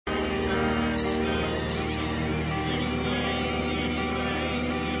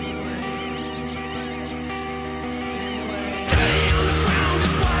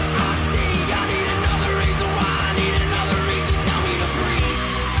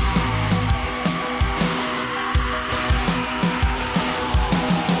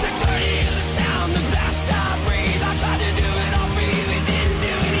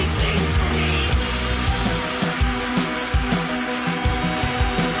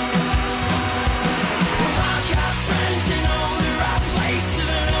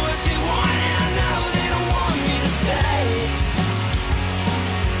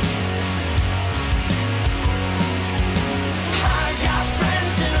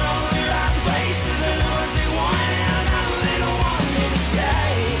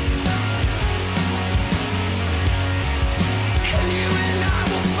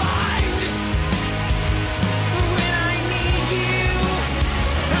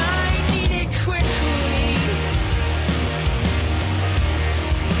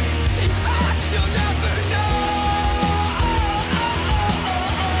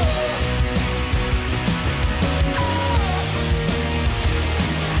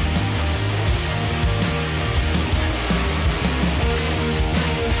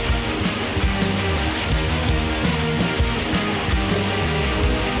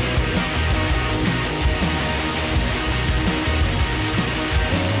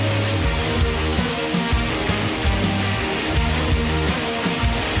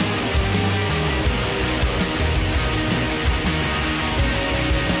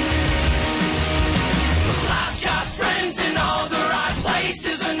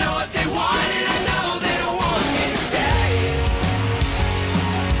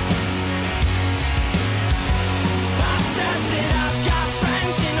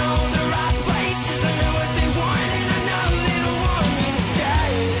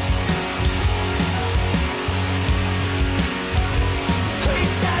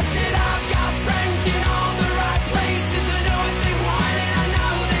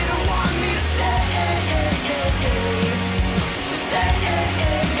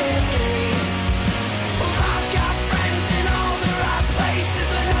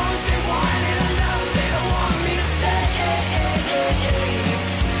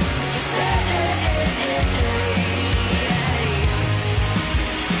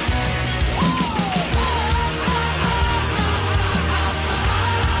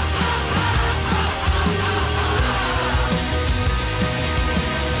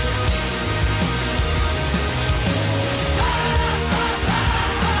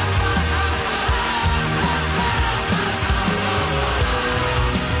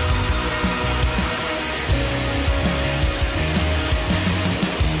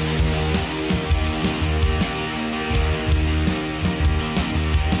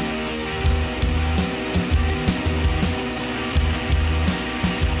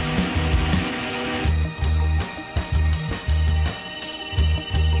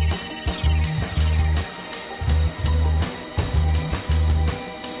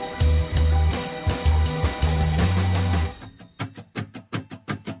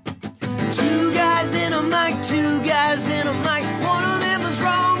Two guys and a mic, one of them is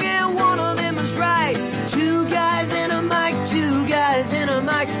wrong and one of them is right. Two guys and a mic, two guys and a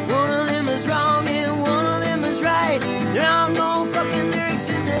mic, one of them is wrong and one of them is right. There are no fucking lyrics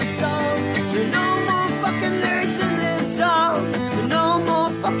in this song. There are no more fucking lyrics in this song. There are no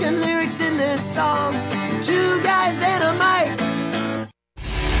more fucking lyrics in this song. Two guys and a mic.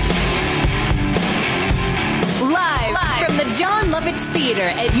 Live from the John Lovitz Theater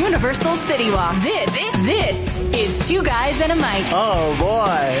at Universal City Walk. This is Two Guys and a Mic. Oh,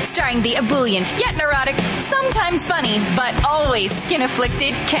 boy. Starring the ebullient, yet neurotic, sometimes funny, but always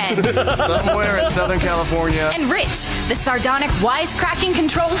skin-afflicted Ken. Somewhere in Southern California. And Rich, the sardonic, wisecracking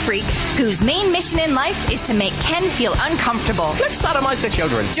control freak, whose main mission in life is to make Ken feel uncomfortable. Let's sodomize the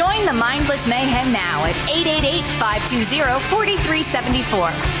children. Join the mindless mayhem now at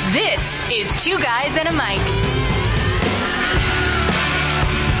 888-520-4374. This is Two Guys and a Mic.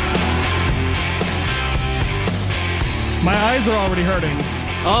 My eyes are already hurting.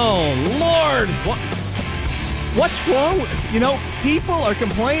 Oh, Lord! What's wrong? You know, people are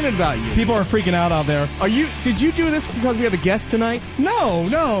complaining about you. People are freaking out there. Did you do this because we have a guest tonight? No.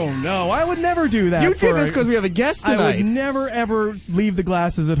 I would never do that. You did this because we have a guest tonight. I would never, ever leave the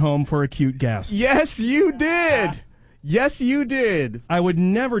glasses at home for a cute guest. Yes, you did. Yes, you did. I would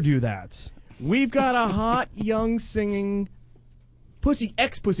never do that. We've got a hot, young, singing...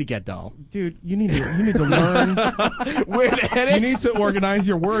 ex-Pussycat doll. Dude, you need to learn. Where to edit? You need to organize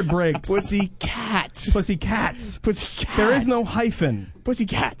your word breaks. Pussycat. Pussycats. Pussycat. There is no hyphen.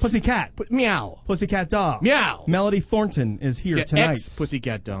 Pussycat. Pussycat. Meow. Pussycat doll. Meow. Melody Thornton is here tonight.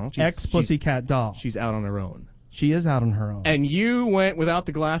 Ex-Pussycat doll. Ex-Pussycat doll. She's out on her own. She is out on her own. And you went without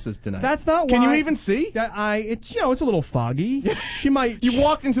the glasses tonight. That's not why. Can you even see? It's a little foggy. She might. You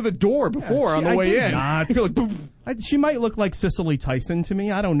walked into the door before on the way in. You're like, boom. She might look like Cicely Tyson to me.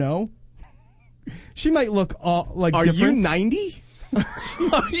 I don't know. She might look like. Are different. You 90?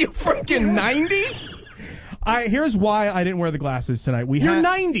 Are you freaking 90? Here's why I didn't wear the glasses tonight. You're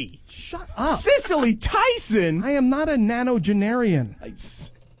 90. Shut up, Cicely Tyson. I am not a nanogenarian.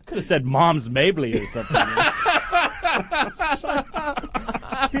 Could have said Mom's Mabley or something.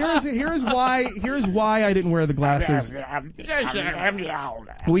 Here's why I didn't wear the glasses.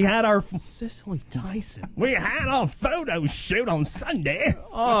 We had our Cicely Tyson. We had our photo shoot on Sunday.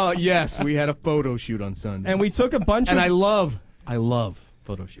 Oh yes, we had a photo shoot on Sunday, and we took a bunch of. And I love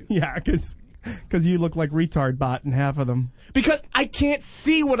photo shoots. Yeah, because you look like retard bot in half of them. Because I can't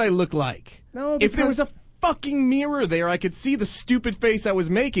see what I look like. No, if there was a fucking mirror there, I could see the stupid face I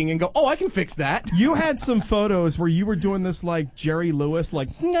was making and go, oh, I can fix that. You had some photos where you were doing this like Jerry Lewis, like,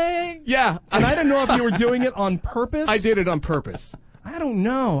 yeah. And I didn't know if you were doing it on purpose. I did it on purpose. I don't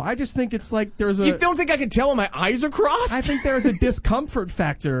know. I just think it's like there's a... You don't think I can tell when my eyes are crossed? I think there's a discomfort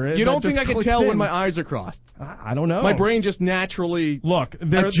factor. You don't think I can tell when my eyes are crossed? I don't know. My brain just naturally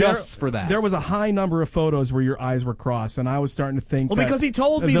adjusts for that. There was a high number of photos where your eyes were crossed, and I was starting to think because he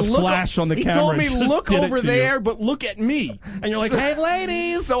told me, the flash on the camera. He told me, look over there, you. but look at me. And you're like, hey,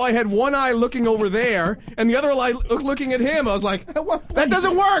 ladies. So I had one eye looking over there, and the other eye looking at him. I was like, that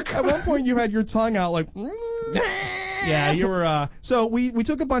doesn't work. At one point, you had your tongue out like... Yeah, you were. So we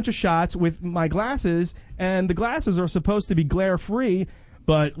took a bunch of shots with my glasses, and the glasses are supposed to be glare-free,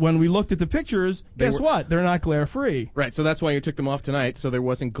 but when we looked at the pictures, guess what? They're not glare-free. Right, so that's why you took them off tonight, so there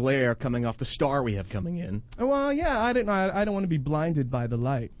wasn't glare coming off the star we have coming in. Well, yeah, I don't want to be blinded by the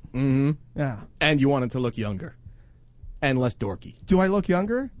light. Mm-hmm. Yeah. And you wanted to look younger. And less dorky. Do I look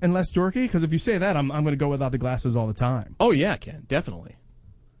younger and less dorky? Because if you say that, I'm going to go without the glasses all the time. Oh, yeah, Ken, definitely.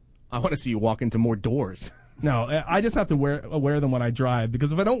 I want to see you walk into more doors. No, I just have to wear them when I drive,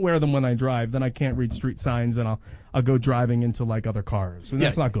 because if I don't wear them when I drive, then I can't read street signs and I'll go driving into like other cars. And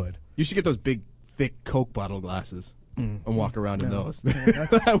that's not good. You should get those big, thick Coke bottle glasses and walk around in those.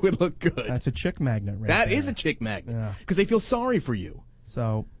 That would look good. That's a chick magnet right That there. is a chick magnet. Because they feel sorry for you.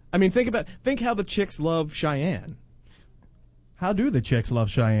 So, I mean, think how the chicks love Cheyenne. How do the chicks love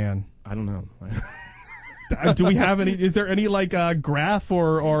Cheyenne? I don't know. Do we have any? Is there any like graph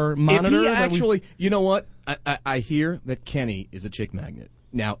or monitor? If he actually, you know what? I hear that Kenny is a chick magnet.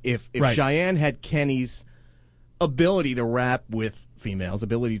 Now, if Cheyenne had Kenny's ability to rap with females,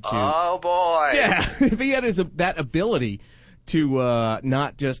 ability to yeah, if he had that ability to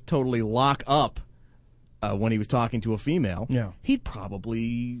not just totally lock up when he was talking to a female, he'd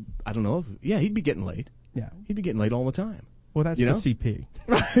probably he'd be getting laid. Yeah, he'd be getting laid all the time. Well, that's the CP.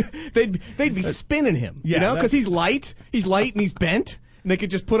 They'd be spinning him, because he's light and he's bent, and they could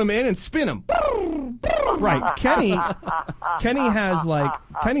just put him in and spin him. Right. Kenny has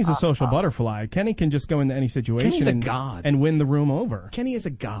Kenny's a social butterfly. Kenny can just go into any situation Kenny's a god. and win the room over. Kenny is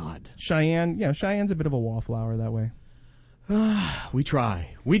a god. Cheyenne's a bit of a wallflower that way. We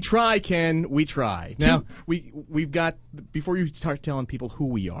try, Ken. We try. Now we've got, before you start telling people who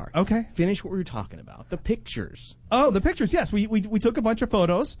we are. Okay. Finish what we were talking about. The pictures. Oh, the pictures. Yes, we took a bunch of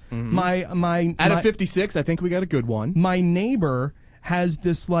photos. Mm-hmm. Out of 56, I think we got a good one. My neighbor has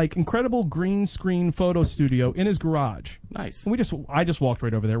this incredible green screen photo studio in his garage. Nice. And I just walked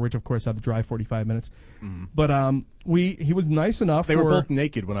right over there, which of course had to drive 45 minutes. But he was nice enough. They were both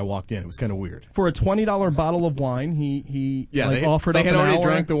naked when I walked in. It was kind of weird. For a $20 bottle of wine, he offered they up had an already hour.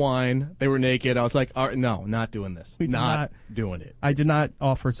 drank the wine. They were naked. I was like, all right, no, not doing this. Not doing it. I did not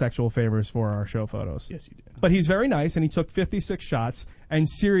offer sexual favors for our show photos. Yes, you did. But he's very nice, and he took 56 shots. And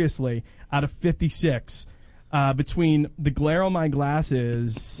seriously, out of 56. Between the glare on my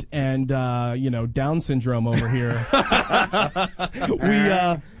glasses and Down syndrome over here,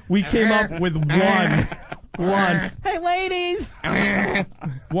 we came up with one. Hey, ladies,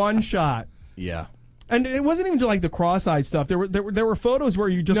 one shot. Yeah, and it wasn't even just the cross-eyed stuff. There were photos where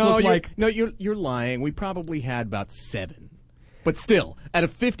you just looked like you're lying. We probably had about 7. But still, out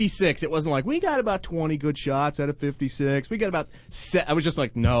of 56, it wasn't like, we got about 20 good shots out of 56. We got about I was just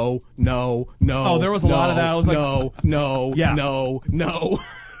like, no. Oh, there was a lot of that. I was like, no. Yeah.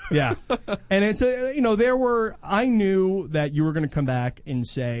 And it's I knew that you were going to come back and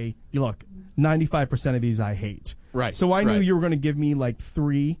say, look, 95% of these I hate. Right. So I knew you were going to give me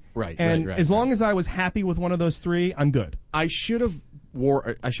 3. Right. And as long as I was happy with one of those 3, I'm good. I should have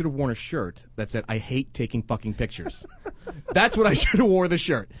worn a shirt that said, I hate taking fucking pictures. That's what I should have wore the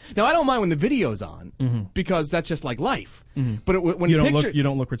shirt. Now, I don't mind when the video's on, because that's just like life. But when you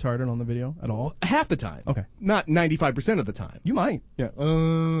don't look retarded on the video at all? Half the time. Okay. Not 95% of the time. You might. Yeah.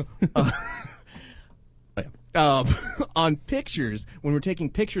 On pictures, when we're taking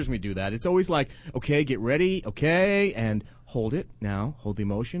pictures and we do that, it's always like, okay, get ready, okay, and hold it now, hold the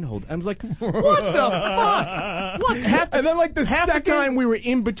emotion, hold. I was like, what the fuck? What? And then half the time we were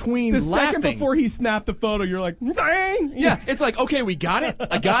in between the laughing. second before he snapped the photo, you're like, dang! Yeah, it's like, okay, we got it,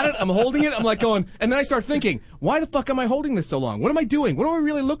 I got it, I'm holding it, I'm like going, and then I start thinking, why the fuck am I holding this so long? What am I doing? What do I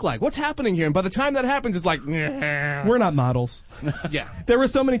really look like? What's happening here? And by the time that happens, it's like, we're not models. Yeah. There were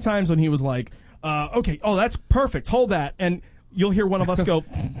so many times when he was like, okay, oh, that's perfect, hold that, and you'll hear one of us go,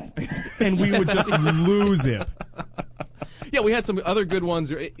 and we would just lose it. Yeah, we had some other good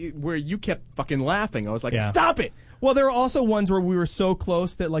ones where you kept fucking laughing. I was like, stop it. Well, there are also ones where we were so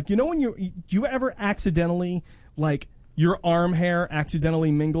close that, when you ever accidentally, your arm hair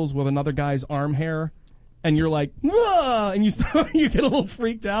accidentally mingles with another guy's arm hair, and you're like, whoa, and you get a little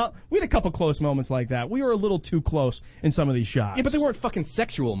freaked out. We had a couple close moments like that. We were a little too close in some of these shots. Yeah, but they weren't fucking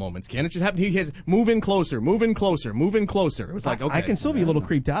sexual moments, Ken. It just happened. He has move in closer, move in closer, move in closer. It was like, okay. I can still be a little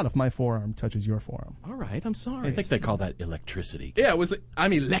creeped out if my forearm touches your forearm. All right, I'm sorry. I think they call that electricity. Yeah, it was like,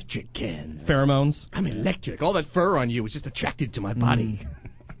 I'm electric, Ken. Pheromones. I'm electric. All that fur on you was just attracted to my body.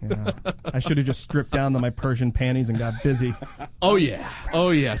 Yeah. I should have just stripped down my Persian panties and got busy. Oh,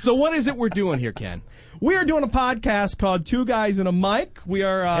 yeah. So what is it we're doing here, Ken? We are doing a podcast called Two Guys and a Mic. We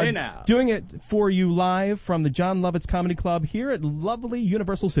are doing it for you live from the John Lovitz Comedy Club here at lovely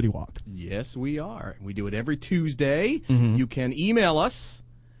Universal City Walk. Yes, we are. We do it every Tuesday. You can email us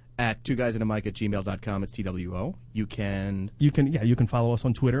at twoguysanamic@gmail.com. It's TWO. You can follow us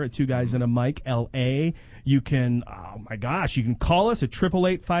on Twitter at 2GuysAndAMic LA. You can, you can call us at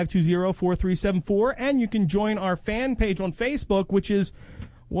 888-520-4374, and you can join our fan page on Facebook, which is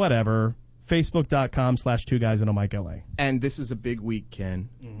Facebook.com/2GuysAndAMic LA. And this is a big week, Ken.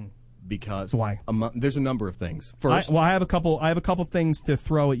 Because why? There's a number of things. First, I have a couple things to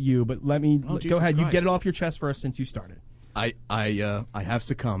throw at you, but let me go ahead. Christ. You get it off your chest first since you started. I have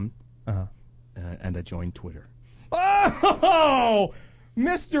succumbed, and I joined Twitter. Oh,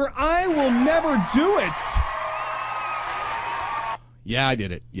 Mister, I will never do it. Yeah, I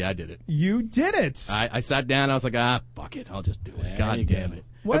did it. You did it. I sat down. I was like, fuck it. I'll just do it. God damn it.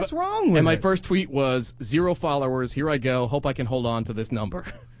 What's wrong with it? And my first tweet was 0 followers. Here I go. Hope I can hold on to this number.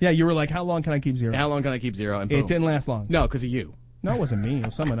 Yeah, you were like, how long can I keep 0? How long can I keep 0? And it didn't last long. No, because of you. No, it wasn't me. It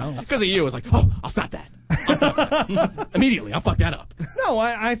was someone else. Because of you. I was like, I'll stop that. Immediately. I'll fuck that up. No,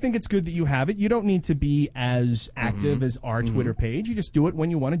 I think it's good that you have it. You don't need to be as active as our Twitter page. You just do it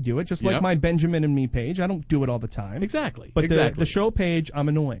when you want to do it. Just like my Benjamin and Me page. I don't do it all the time. Exactly. But the show page, I'm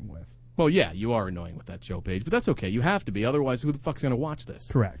annoying with. Well, yeah, you are annoying with that show page, but that's okay. You have to be. Otherwise, who the fuck's going to watch this?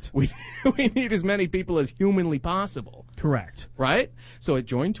 Correct. We need as many people as humanly possible. Correct. Right? So I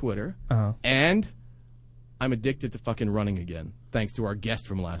joined Twitter, and I'm addicted to fucking running again. thanks to our guest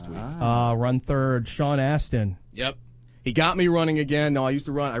from last week. Run third, Sean Astin. Yep. He got me running again. No,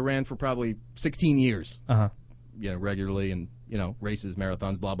 I ran for probably 16 years. Regularly and, races,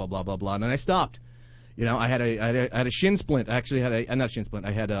 marathons, blah, blah, blah, blah, blah. And then I stopped. I had a shin splint. I actually had not a shin splint.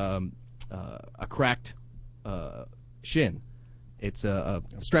 I had a cracked shin. It's a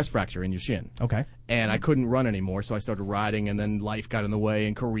stress fracture in your shin. Okay. And I couldn't run anymore, so I started riding, and then life got in the way,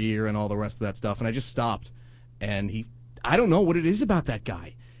 and career, and all the rest of that stuff, and I just stopped. And I don't know what it is about that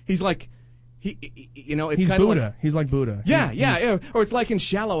guy. He's like, it's he's kind of Buddha. like, He's like Buddha. Yeah. Or it's like in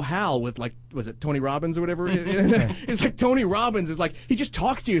Shallow Hal with, like, was it Tony Robbins or whatever? It's like Tony Robbins is like, he just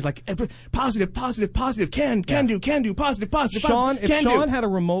talks to you. He's like, positive, can do, positive, Sean, can if Sean do. had a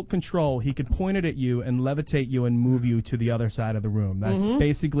remote control, he could point it at you and levitate you and move you to the other side of the room. That's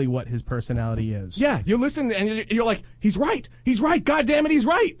basically what his personality is. Yeah, you listen and you're like, he's right, God damn it, he's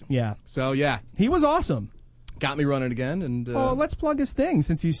right. Yeah. So, yeah. He was awesome. Got me running again. And well, let's plug his thing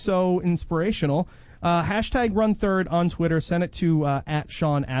since he's so inspirational. Hashtag Run Third on Twitter. Send it to at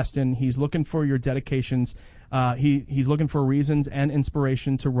Sean Astin. He's looking for your dedications. He's looking for reasons and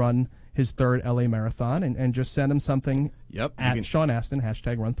inspiration to run his third LA Marathon, and just send him something. Yep. At Sean Astin.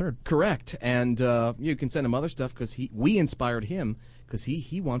 Hashtag Run Third. Correct. And you can send him other stuff because we inspired him. Because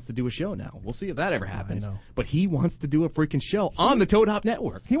he wants to do a show now. We'll see if that ever happens. I know. But he wants to do a freaking show on the Toad Hop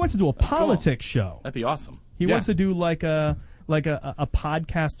Network. He wants to do a politics show. That'd be awesome. He wants to do like a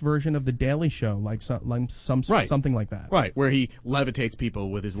podcast version of the Daily Show, like something like that. Right, where he levitates people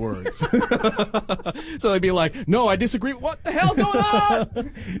with his words. So they'd be like, "No, I disagree. What the hell's going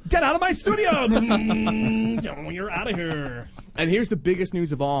on? Get out of my studio! You're out of here." And here's the biggest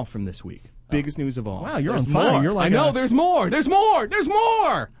news of all from this week. Biggest news of all. Wow, you're There's on fire. More. You're like I know. There's more. There's more. There's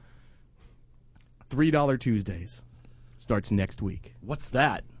more. $3 Tuesdays starts next week. What's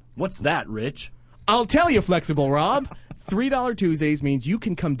that? What's that, Rich? I'll tell you, Flexible Rob. $3 Tuesdays means you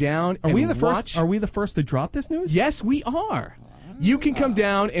can come down and watch. Are we the first to drop this news? Yes, we are. You can come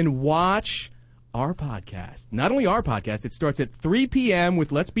down and watch our podcast. Not only our podcast, it starts at 3 p.m.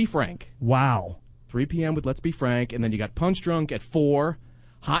 with Let's Be Frank. Wow. 3 p.m. with Let's Be Frank, and then you got Punch Drunk at 4,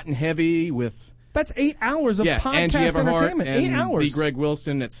 Hot and Heavy with... That's 8 hours of Angie podcast Everhart entertainment. and 8 hours. B. Greg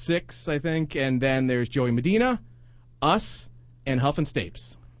Wilson at 6, I think, and then there's Joey Medina, us, and Huff and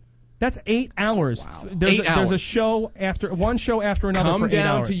Stapes. That's 8 hours. Wow. There's 8 hours. There's a show after one show after another Come for 8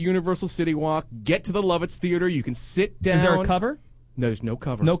 down hours. to Universal City Walk, get to the Lovitz Theater, you can sit down. Is there a cover? No, there's no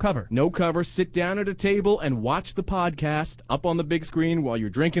cover. No cover. No cover. Sit down at a table and watch the podcast up on the big screen while you're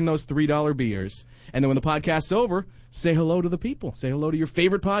drinking those $3 beers. And then when the podcast's over, say hello to the people. Say hello to your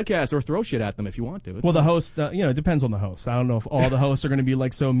favorite podcast or throw shit at them if you want to. Well, the host, it depends on the host. I don't know if all the hosts are going to be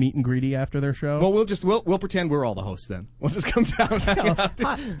like so meet and greedy after their show. Well, we'll pretend we're all the hosts then. We'll just come down.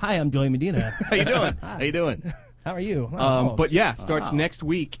 Hi, I'm Joey Medina. How you doing? How you doing? How are you? But yeah, starts next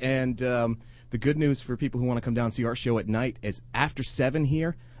week. And the good news for people who want to come down and see our show at night is after 7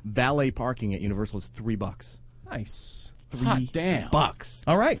 here, valet parking at Universal is $3. Nice. Hot damn. $3.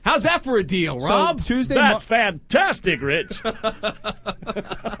 All right. How's that for a deal, Rob? So Tuesday. That's fantastic, Rich. Oh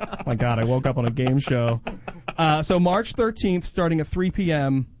my God, I woke up on a game show. So March 13th, starting at 3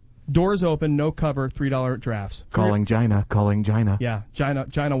 p.m., doors open, no cover, $3 drafts. Calling Gina. Yeah,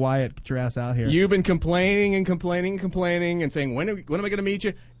 Gina Wyatt, get your ass out here. You've been complaining and saying, when am I going to meet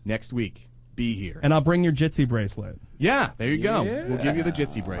you? Next week. Be here. And I'll bring your Jitsi bracelet. Yeah, there you go. Yeah. We'll give you the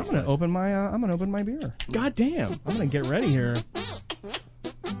Jitsi I'm bracelet. gonna open my beer. God damn. I'm gonna get ready here.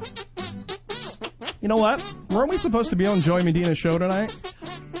 You know what? Weren't we supposed to be on Joey Medina's show tonight?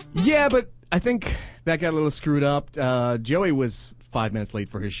 Yeah, but I think that got a little screwed up. Joey was 5 minutes late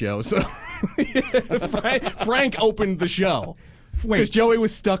for his show, so Frank opened the show. Because Joey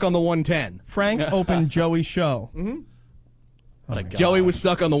was stuck on the 110. Frank opened Joey's show. Mm-hmm. What a guy. Joey was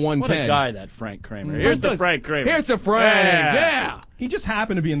stuck on the 110. What a guy, that Frank Kramer. Here's the Frank Kramer. Here's the Frank. Yeah. He just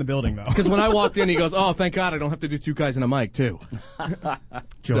happened to be in the building, though. Because when I walked in, he goes, "Oh, thank God, I don't have to do 2 guys in a mic, too."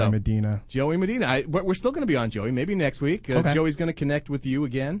 Joey Medina. Joey Medina. We're still going to be on Joey. Maybe next week. Okay. Joey's going to connect with you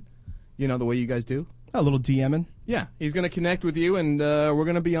again. You know, the way you guys do. A little DMing. Yeah, he's going to connect with you, and we're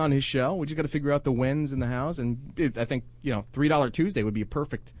going to be on his show. We just got to figure out the whens in the house, and I think $3 Tuesday would be a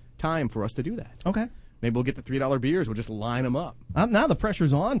perfect time for us to do that. Okay. Maybe we'll get the $3 beers. We'll just line them up. Now the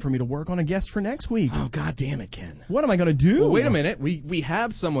pressure's on for me to work on a guest for next week. Oh, God damn it, Ken! What am I going to do? Well, wait a minute. We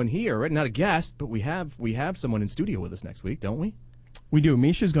have someone here, right? Not a guest, but we have someone in studio with us next week, don't we? We do.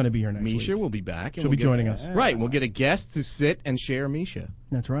 Misha's going to be here next week. Misha will be back. She'll be joining us. Right. We'll get a guest to sit and share Misha.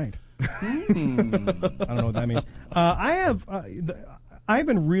 That's right. I don't know what that means. I've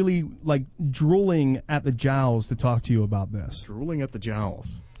been really drooling at the jowls to talk to you about this. Drooling at the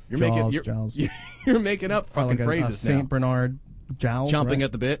jowls. You're Jowls. making up fucking Like phrases Saint now. Bernard jowls, Chomping right?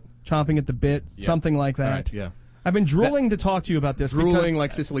 at the bit. Chomping at the bit, something like that. All right, yeah. I've been drooling to talk to you about this. Drooling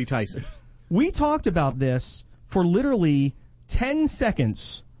like Cicely Tyson. We talked about this for literally 10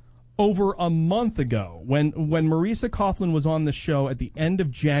 seconds over a month ago when Marisa Coughlan was on the show at the end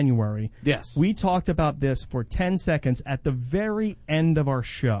of January. Yes. We talked about this for 10 seconds at the very end of our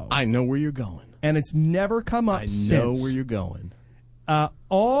show. I know where you're going. And it's never come up since. I know where you're going.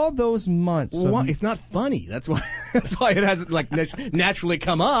 All those months. Well, it's not funny. That's why. That's why it hasn't naturally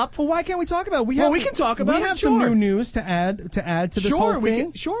come up. Well, why can't we talk about it? We can talk about it. We have sure. some new news to add to this whole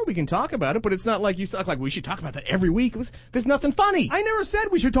thing. We can talk about it, but it's not like you talk like we should talk about that every week. There's nothing funny. I never said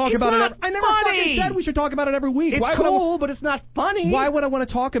we should talk about it. I never fucking said we should talk about it every week. It's cool, but it's not funny. Why would I want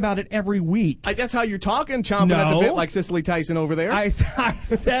to talk about it every week? That's how you're talking, chomping at the bit like Cicely Tyson over there. I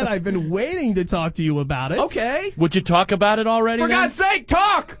said I've been waiting to talk to you about it. Okay. Would you talk about it already? For God's sake, talk!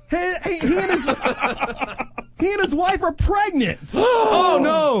 Hey, he and his wife are pregnant. Oh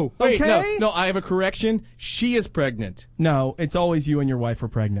no! Wait, okay? No, I have a correction. She is pregnant. No, it's always you and your wife are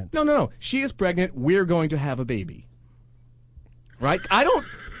pregnant. No. She is pregnant. We're going to have a baby. Right?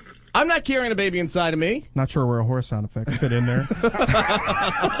 I'm not carrying a baby inside of me. Not sure where a horse sound effect fit in there.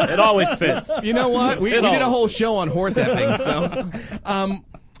 It always fits. You know what? We did a whole show on horse effing. So.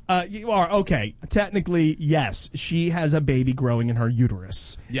 You are okay. Technically, yes, she has a baby growing in her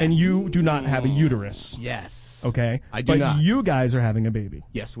uterus, and you do not have a uterus. Yes. Okay, I do not. But you guys are having a baby.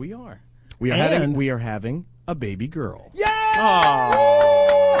 Yes, we are. We are having a baby girl. Yay!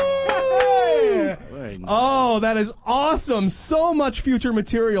 Very nice. Oh, that is awesome! So much future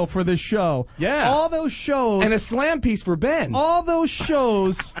material for this show. Yeah. All those shows And a slam piece for Ben. All those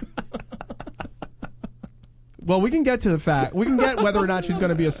shows. Well, we can get to the fact. We can get whether or not she's going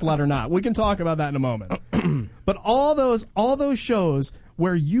to be a slut or not. We can talk about that in a moment. But all those shows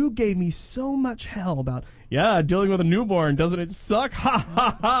where you gave me so much hell about, dealing with a newborn, doesn't it suck? Ha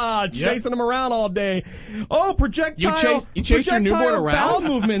ha ha! Chasing him around all day. Oh, projectile! You chased your newborn around? Bowel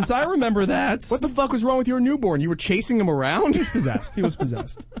movements. I remember that. What the fuck was wrong with your newborn? You were chasing him around? He was possessed. He was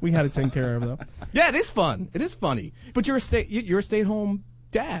possessed. We had to take care of him, though. Yeah, it is fun. It is funny. But you're a stay-at-home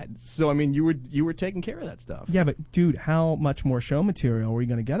dad, so I mean, you were taking care of that stuff. Yeah, but dude, how much more show material are we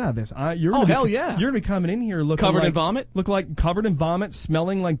going to get out of this? Hell yeah! You're going to be coming in here looking covered in vomit. Look like covered in vomit,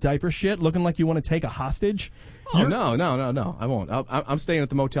 smelling like diaper shit, looking like you want to take a hostage. Oh, no, I won't. I'm staying at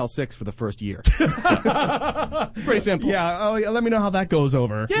the Motel 6 for the first year. It's pretty simple. Yeah, let me know how that goes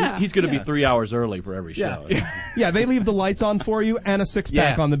over. Yeah, he's going to be 3 hours early for every show. Yeah, they leave the lights on for you and a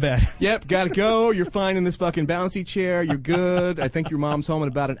six-pack on the bed. Yep, gotta go. You're fine in this fucking bouncy chair. You're good. I think your mom's home in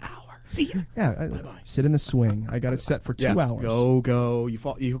about an hour. See ya. Yeah, bye-bye. Sit in the swing. I got it set for 2 hours. Go.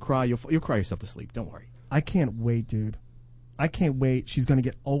 You'll cry. You'll cry yourself to sleep. Don't worry. I can't wait, dude. I can't wait. She's going to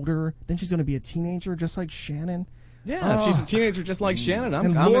get older. Then she's going to be a teenager just like Shannon. Yeah, if she's a teenager just like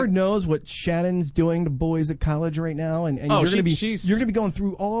Shannon. Lord knows what Shannon's doing to boys at college right now. And you're going to be going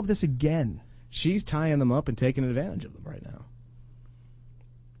through all of this again. She's tying them up and taking advantage of them right now.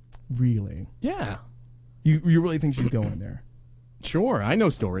 Really? Yeah. You really think she's going there? Sure, I know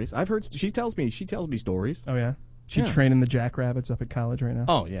stories. I've heard. She tells me stories. Oh yeah. She's training the jackrabbits up at college right now.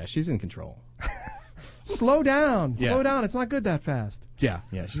 Oh yeah, she's in control. Slow down. Yeah. Slow down. It's not good that fast. Yeah,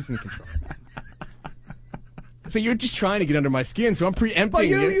 she's in control. So you're just trying to get under my skin, so I'm preempting. But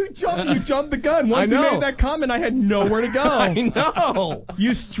you jumped the gun. Once you made that comment, I had nowhere to go. I know.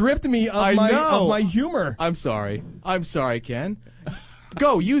 You stripped me of my humor. I'm sorry, Ken.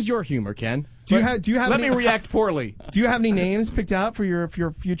 Go use your humor, Ken. Do you have? Let me react poorly. Do you have any names picked out for your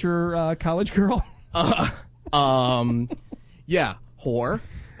future college girl? Yeah, whore.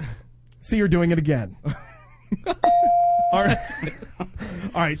 See, you're doing it again. All right.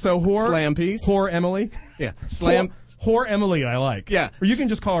 So whore, slam piece, whore Emily. Yeah, slam. Whore Emily, I like. Yeah, or you can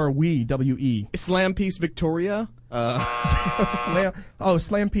just call her W-E. Slam piece Victoria.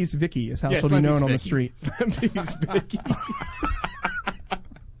 Slam piece Vicky is how she'll be known on the street. Slam piece Vicky.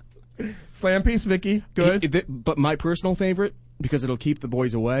 Slam piece Vicky, good. But my personal favorite, because it'll keep the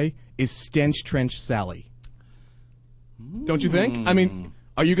boys away, is Stench Trench Sally. Don't you think? I mean,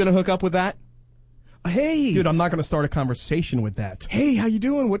 are you going to hook up with that? Hey, dude, I'm not going to start a conversation with that. Hey, how you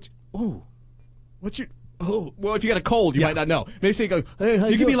doing? Well, if you got a cold, you might not know. Maybe say, hey, how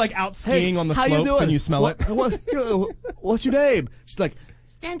you could be like out skiing on the slopes and you smell it. What's your name? She's like,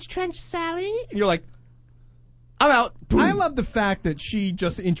 Stench Trench Sally. And you're like, I'm out. Boom. I love the fact that she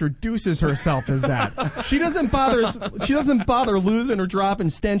just introduces herself as that. She doesn't bother losing or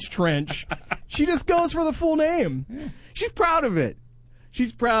dropping Stench Trench. She just goes for the full name. She's proud of it.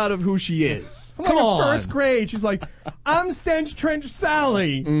 She's proud of who she is. Come on. First grade, she's like, I'm Stench Trench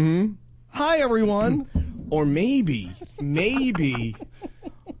Sally. Mm-hmm. Hi, everyone. Or maybe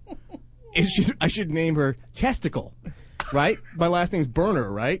I should name her Testicle, right? My last name's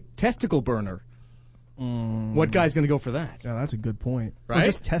Burner, right? Testicle Burner. What guy's going to go for that? Yeah, that's a good point. Right? Or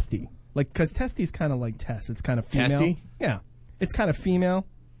just Testy. Like, because Testy's kind of like Tess. It's kind of female. Testy? Yeah. It's kind of female.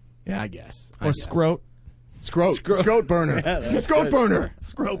 Yeah, I guess. Or Scrote. Scrote Burner. Scrote Burner.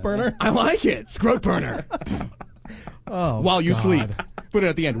 Scrote Burner. I like it. Scrote Burner. Oh, While you God. sleep. Put it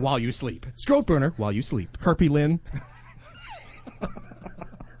at the end. While you sleep. Scrote Burner while you sleep. Herpy Lynn.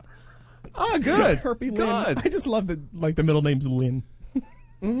 Oh, good. Herpy Lynn. Good. I just love the middle name's Lynn.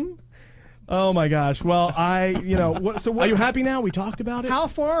 Oh my gosh. Well, so what? Are you happy now? We talked about it. How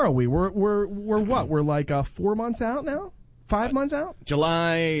far are we? We're what? We're like 4 months out now. 5 months out.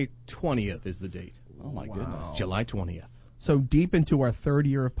 July 20th is the date. Oh my goodness. July 20th. So deep into our third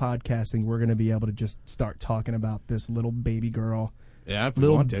year of podcasting, we're going to be able to just start talking about this little baby girl, Yeah, if we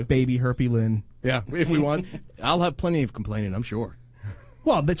little want to. baby Herpy Lynn. Yeah, if we want. I'll have plenty of complaining, I'm sure.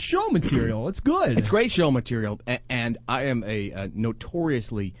 Well, that's show material. It's good. It's great show material, and I am a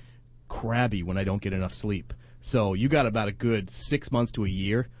notoriously crabby when I don't get enough sleep. So you got about a good 6 months to a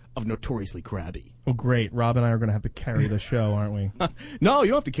year of notoriously crabby. Oh, great. Rob and I are going to have to carry the show, aren't we? No, you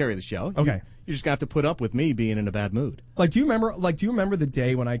don't have to carry the show. Okay. You're just going to have to put up with me being in a bad mood. Do you remember the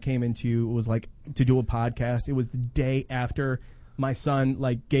day when I came into you? It was like to do a podcast. It was the day after my son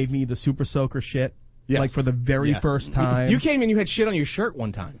gave me the Super Soaker shit. Yes. Like for the very Yes. first time. You came in, you had shit on your shirt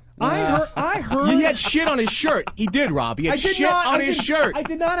one time. I heard. He had shit on his shirt. He did, Rob. He had shit on his shirt. I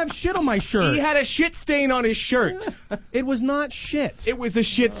did not have shit on my shirt. He had a shit stain on his shirt. It was not shit. It was a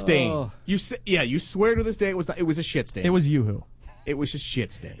shit stain. You swear to this day it was not. It was a shit stain. It was Yoo-hoo. It was a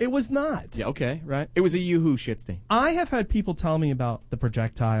shit stain. It was not. Yeah, okay, right. It was a Yoo-hoo shit stain. I have had people tell me about the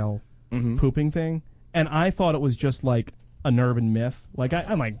projectile pooping thing, and I thought it was just like an urban myth. Like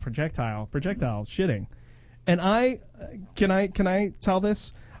I'm like projectile shitting, and I tell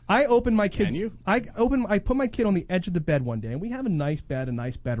this. I opened my kids. Can you? I put my kid on the edge of the bed one day, and we have a nice bed, a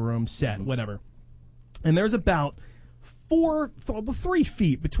nice bedroom set, whatever. And there's about 3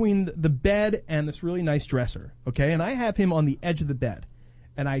 feet between the bed and this really nice dresser. Okay, and I have him on the edge of the bed,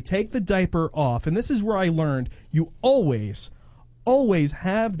 and I take the diaper off, and this is where I learned you always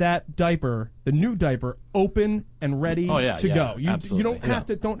have that diaper, the new diaper, open and ready to go. You don't have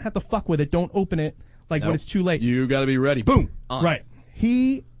to fuck with it. Don't open it when it's too late. You got to be ready. Boom. On. Right.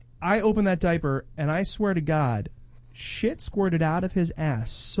 I opened that diaper, and I swear to God, shit squirted out of his ass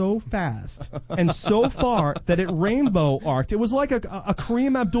so fast and so far that it rainbow arced. It was like a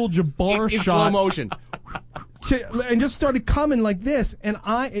Kareem Abdul-Jabbar in shot. slow motion. And just started coming like this, and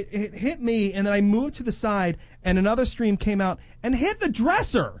it hit me, and then I moved to the side, and another stream came out and hit the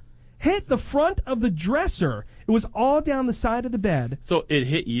dresser. Hit the front of the dresser. It was all down the side of the bed. So it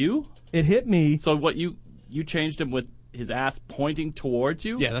hit you? It hit me. So what you changed him with his ass pointing towards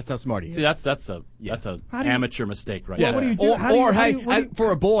you? Yeah, that's how smart he is. See, that's a amateur mistake right there. What do you do?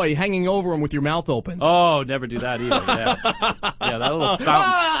 For a boy, hanging over him with your mouth open. Oh, never do that either. Yeah, that little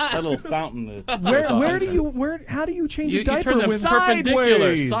fountain. Is How do you change a you diaper turn them with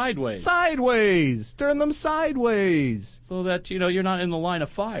perpendicular, sideways. sideways, Turn them sideways, so that you're not in the line of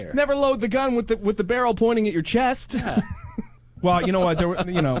fire. Never load the gun with the barrel pointing at your chest. Yeah. Well, you know what?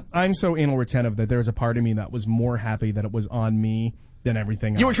 I'm so anal retentive that there's a part of me that was more happy that it was on me than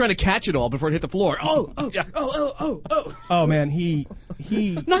everything else. You were trying to catch it all before it hit the floor. Oh man, he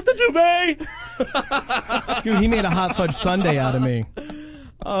Not the duvet. dude, he made a hot fudge sundae out of me.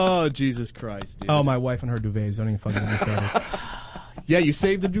 Oh, Jesus Christ, dude. Oh, my wife and her duvets don't even fucking get me started. Yeah, you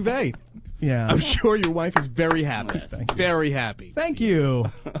saved the duvet. Yeah. I'm sure your wife is very happy. Very happy. Thank you.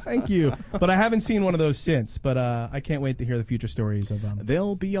 But I haven't seen one of those since. But I can't wait to hear the future stories of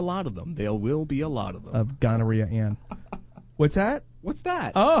There'll be a lot of them. There will be a lot of them. of gonorrhea Ann. What's that? What's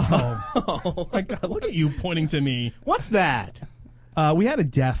that? Oh my God! Look at you pointing to me. What's that? We had a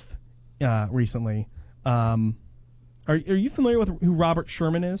death recently. Are you familiar with who Robert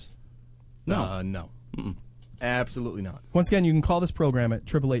Sherman is? No. No. Absolutely not. Once again, you can call this program at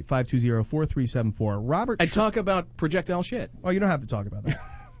 888-520-4374. Robert. I talk about projectile shit. Oh, you don't have to talk about that.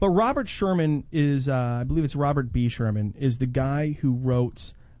 But Robert Sherman is, I believe it's Robert B. Sherman, is the guy who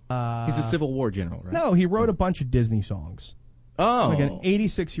wrote. He's a Civil War general, right? No, he wrote a bunch of Disney songs. Oh. Like an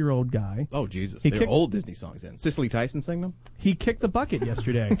 86-year-old guy. Oh, Jesus. He They're kicked- old Disney songs then. Cicely Tyson sang them? He kicked the bucket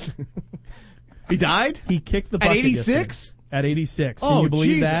yesterday. He died? He kicked the At bucket 86? yesterday. At 86. Can Oh, you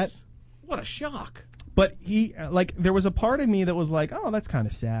believe Jesus. that? What a shock. But he, there was a part of me that was like, oh, that's kind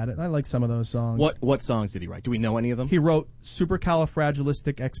of sad. I like some of those songs. What songs did he write? Do we know any of them? He wrote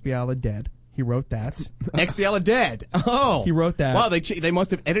Supercalifragilisticexpialidocious. He wrote that. Expiala dead. Oh, He wrote that. Wow, they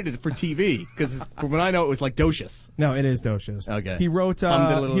must have edited it for TV because from what I know, it was like Docious. No, it is Docious. Okay. He wrote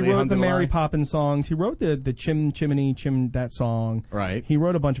the Mary Poppins songs. He wrote the Chimney that song. Right. He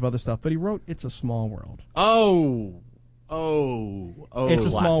wrote a bunch of other stuff, but he wrote It's a Small World. Oh. It's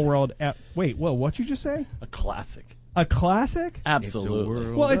a Small World. Wait, whoa, what'd you just say? A classic. A classic?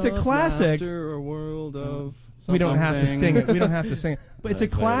 Absolutely. Well, it's a classic. Laughter, a world of We don't have to sing it. We don't have to sing it. But it's a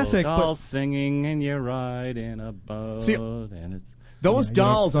classic. All But singing and you're riding a boat. See, and it's those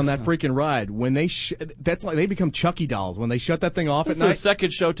dolls on that freaking ride, when they that's like they become Chucky dolls when they shut that thing off this at is night. the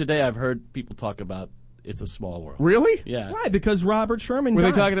second show today I've heard people talk about It's a Small World. Really? Yeah. right, because Robert Sherman Were they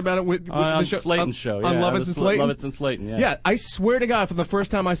died. talking about it with On the show, Slayton's show. on Yeah, Lovitz and Slayton? Lovitz and Slayton, yeah. Yeah, I swear to God, from the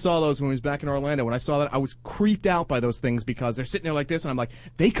first time I saw those when we was back in Orlando, when I saw that, I was creeped out by those things because they're sitting there like this, and I'm like,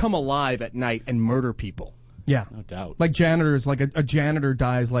 they come alive at night and murder people. Yeah. No doubt. Like janitors, like a janitor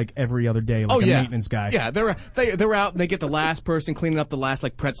dies like every other day, like a maintenance guy. Yeah, they're out and they get the last person cleaning up the last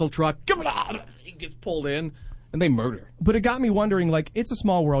like pretzel truck. Come on, he gets pulled in, and they murder. But it got me wondering, like, It's a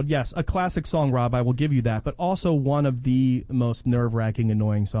Small World, yes, a classic song, Rob, I will give you that, but also one of the most nerve-wracking,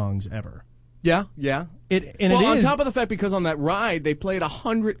 annoying songs ever. Yeah. It On is. top of the fact, because on that ride they played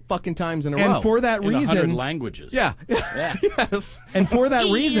 100 fucking times in a row. And for that In 100 reason, languages. yeah, Yeah. yes. and for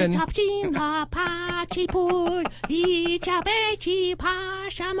that reason, Did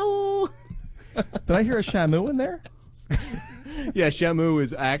I hear a Shamu in there? Yeah, Shamu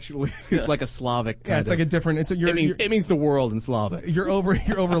is actually it's like a Slavic. Yeah, it's like a different. It means the world in Slavic. you're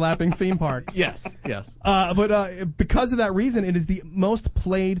overlapping theme parks. Yes. But because of that reason, it is the most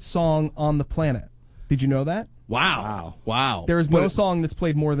played song on the planet. Did you know that? Wow. There is no song that's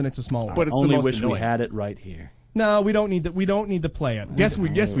played more than It's a Small World. But it's Only the most wish annoying. we had it right here. No, we don't need to. We don't need to play it. Yes, we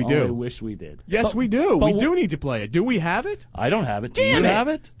Only do. wish we did. Yes, we do. We but- do need to play it. Do we have it? I don't have it. Do Damn you it! have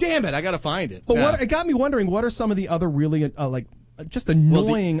it? Damn it! I gotta find it. But Yeah. what it got me wondering, what are some of the other really just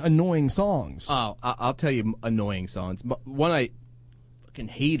annoying songs? Oh, I'll tell you annoying songs. One I fucking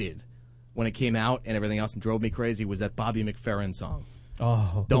hated when it came out and everything else and drove me crazy was that Bobby McFerrin song.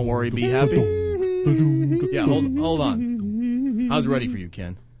 Oh, Don't worry, be happy. Yeah, hold on. I was ready for you,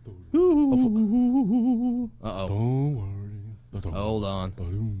 Ken. Uh-oh. Don't worry. Hold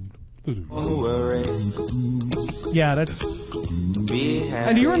on. yeah, that's. And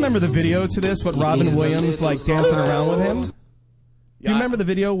do you remember the video to this? What Robin Williams like dancing around with him? Do you remember the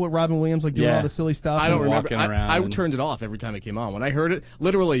video with Robin Williams like doing Yeah. all the silly stuff? I don't remember. walking around I and- turned it off every time it came on. When I heard it,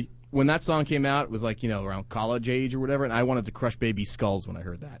 literally, when that song came out, it was like, around college age or whatever, and I wanted to crush baby skulls when I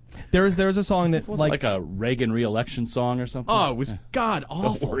heard that. There's a song that Was it like a Reagan re-election song or something? Oh, it was god Don't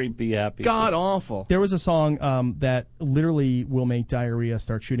awful. worry, be happy. God awful. There was a song that literally will make diarrhea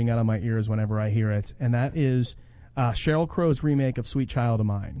start shooting out of my ears whenever I hear it, and that is Sheryl Crow's remake of Sweet Child of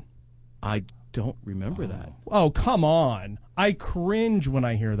Mine. I don't remember that. Oh, come on. I cringe when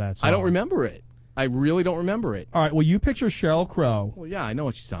I hear that song. I don't remember it. I really don't remember it. All right, well, you picture Sheryl Crow. Well, yeah, I know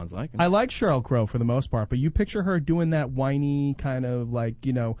what she sounds like. I like Sheryl Crow for the most part, but you picture her doing that whiny kind of like,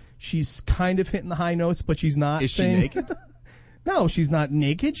 she's kind of hitting the high notes, but she's not. Is she thing. naked? No, she's not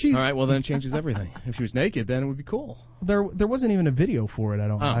naked. She's All right, well, then it changes everything. If she was naked, then it would be cool. there wasn't even a video for it. I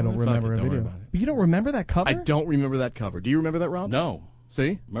don't fuck remember it, a don't worry video. about it. But you don't remember that cover? I don't remember that cover. Do you remember that, Rob? No.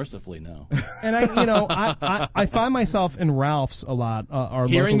 See? Mercifully, no. And I find myself in Ralph's a lot.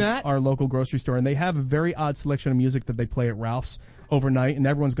 Our local grocery store, and they have a very odd selection of music that they play at Ralph's overnight, and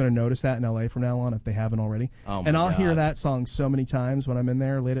everyone's going to notice that in LA from now on if they haven't already. Oh my and I'll hear God. that song so many times when I'm in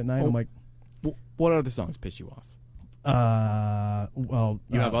there late at night. I'm like, What other songs piss you off? you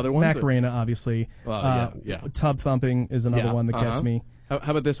have other ones? Macarena, obviously. Yeah. Tub thumping is another one that gets me. How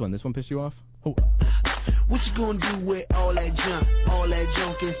about this one? This one piss you off? What you gonna do with all that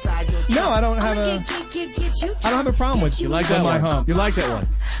junk inside your No, I don't have I don't have a problem with You like that my one? hump. You like that one?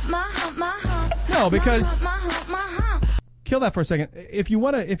 No, because kill that for a second. If you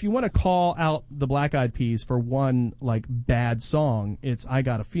wanna call out the Black Eyed Peas for one like bad song, it's "I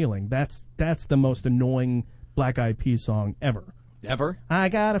Got a Feeling." That's the most annoying Black Eyed Peas song ever. Ever? I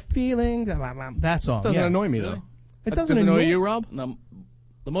got a feeling. That song Doesn't yeah. annoy me though. It That doesn't annoy you, Rob? No,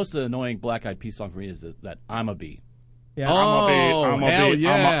 the most annoying Black Eyed Peas song for me is that "I'm a Bee." Yeah. Oh, I'm a hell bee.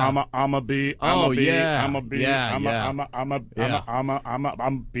 yeah. I'm a bee. Oh, I'm a bee. yeah. I'm a bee. Yeah, I'm yeah. a bee.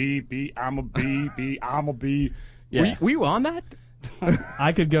 I'm a bee. Yeah. Were you on that?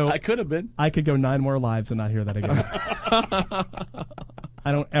 I could go. I could have been. I could go 9 more lives and not hear that again.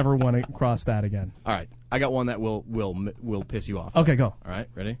 I don't ever want to cross that again. All right. I got one that will piss you off. Okay, go. All right.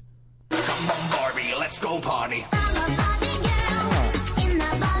 Ready? Come on, Barbie, let's go party.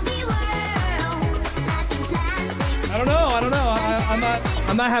 I don't know. I'm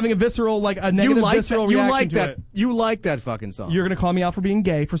I'm not having a visceral, like a negative visceral reaction to it. You like that fucking song. You're going to call me out for being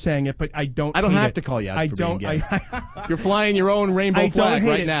gay for saying it, but I don't. I don't hate have it. to call you out I for don't, being gay. You're flying your own rainbow flag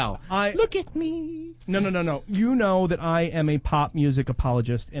right now. Look at me. No. You know that I am a pop music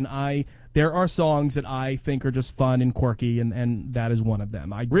apologist, and there are songs that I think are just fun and quirky, and that is one of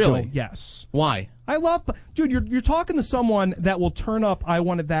them. Really? Yes. Why? I love, dude. You're talking to someone that will turn up "I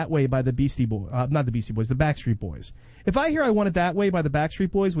Want It That Way" by the Beastie Boys, not the Beastie Boys, the Backstreet Boys. If I hear "I Want It That Way" by the Backstreet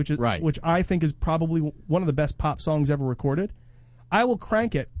Boys, which I think is probably one of the best pop songs ever recorded, I will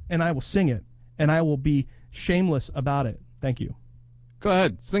crank it and I will sing it and I will be shameless about it. Thank you. Go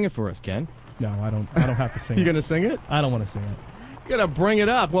ahead, sing it for us, Ken. No, I don't have to sing it. You're gonna sing it? I don't want to sing it. You gotta bring it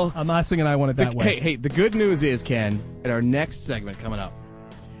up. Well, I'm not singing "I Want It That Way." Hey, the good news is, Ken, at our next segment coming up,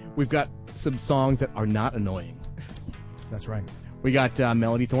 we've got some songs that are not annoying. That's right. We got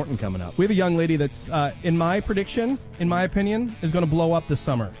Melody Thornton coming up. We have a young lady that's, in my opinion, is going to blow up this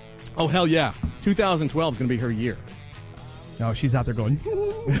summer. Oh, hell yeah. 2012 is going to be her year. No, she's out there going.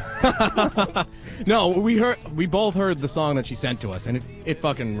 No, we both heard the song that she sent to us, and it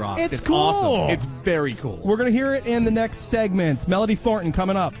fucking rocks. It's cool. Awesome. It's very cool. We're going to hear it in the next segment. Melody Thornton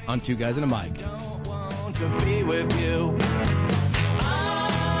coming up on Two Guys and a Mic. Don't want to be with you.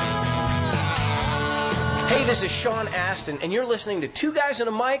 Hey, this is Sean Astin, and you're listening to Two Guys and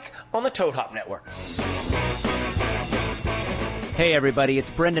a Mic on the Toad Hop Network. Hey everybody, it's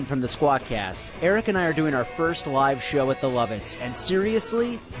Brendan from the Squawkcast. Eric and I are doing our first live show at the Lovitz, and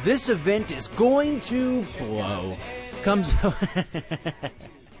seriously, this event is going to blow. Come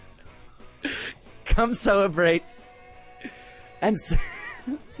celebrate and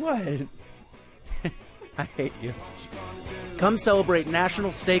what? I hate you. Come celebrate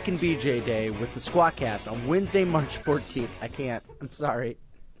National Steak and BJ Day with the Squawkcast on Wednesday, March 14th. I can't. I'm sorry.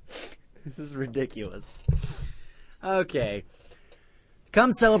 This is ridiculous. Okay.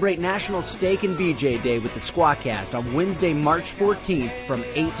 Come celebrate National Steak and BJ Day with the Squawkcast on Wednesday, March 14th from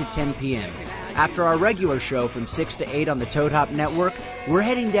 8 to 10 p.m. After our regular show from 6 to 8 on the Toad Hop Network, we're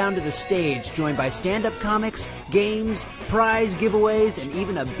heading down to the stage joined by stand-up comics, games, prize giveaways, and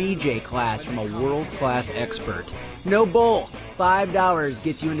even a BJ class from a world-class expert. No bull. $5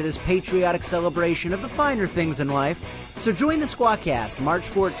 gets you into this patriotic celebration of the finer things in life. So join the Squawkcast March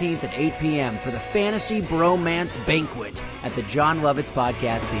 14th at 8 p.m. for the Fantasy Bromance Banquet at the John Lovitz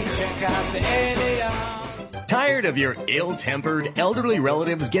Podcast Theater. Check out the area. Tired of your ill-tempered elderly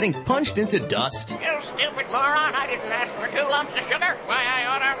relatives getting punched into dust? You stupid moron! I didn't ask for 2 lumps of sugar. Why, I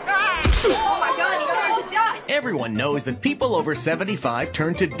oughta die! Oh my God, he turned to dust! Everyone knows that people over 75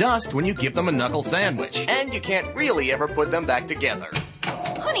 turn to dust when you give them a knuckle sandwich, and you can't really ever put them back together.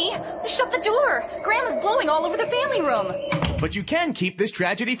 Honey, shut the door. Grandma's blowing all over the family room. But you can keep this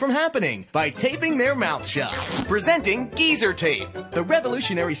tragedy from happening by taping their mouths shut. Presenting Geezer Tape, the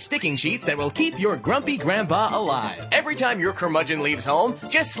revolutionary sticking sheets that will keep your grumpy grandpa alive. Every time your curmudgeon leaves home,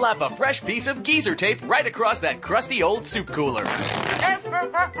 just slap a fresh piece of Geezer Tape right across that crusty old soup cooler.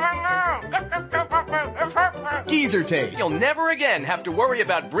 Geezer Tape. You'll never again have to worry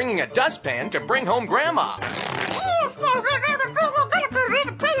about bringing a dustpan to bring home grandma.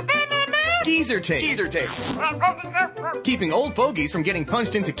 Geezer Tape. Geezer Tape. Keeping old fogies from getting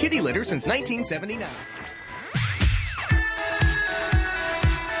punched into kitty litter since 1979.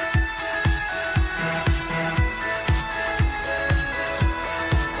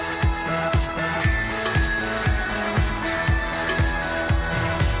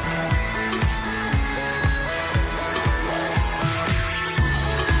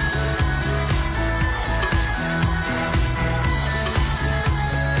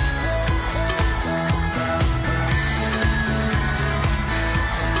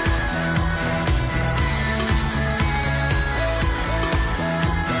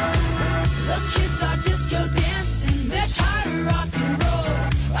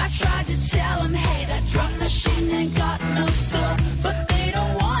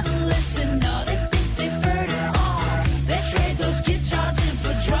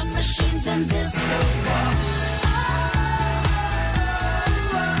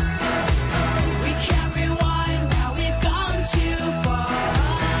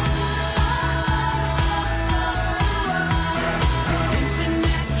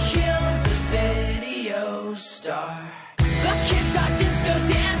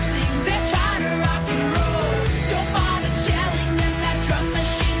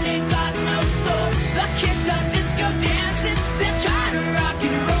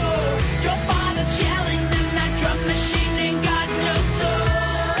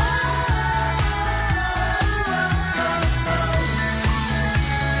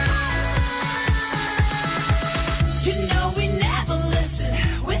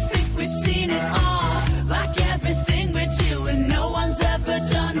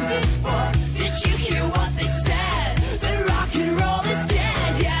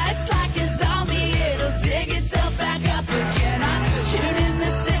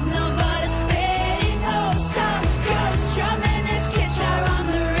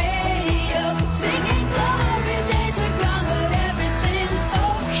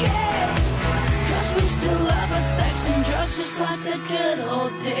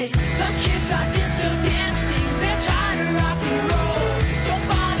 old days. The kids are disco dancing, they're tired of rock and roll. Don't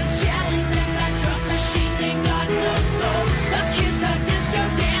bother telling them that drum machine ain't got no soul. The kids are disco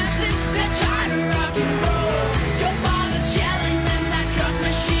dancing, they're tired of rock and roll. Don't bother telling them that drum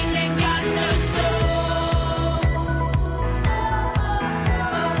machine ain't got no soul.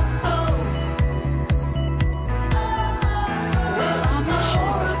 Well, I'm a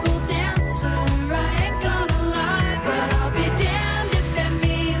horrible dancer, I ain't gonna lie, but I'll be damned if that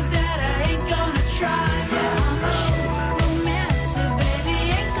means that I ain't gonna try. Yeah, I'm a romancer, baby,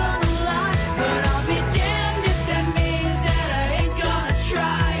 ain't gonna lie, but I'll be damned if that means that I ain't gonna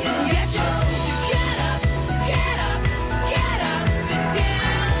try. And get up, get up, get up, get up and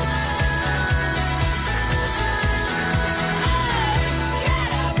dance.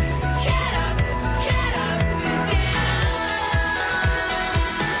 Get up, get up, get up and dance.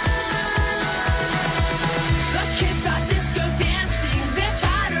 The kids are disco dancing, they're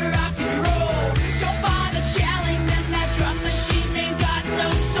tired of rock and roll. Don't bother telling them that drum machine ain't got no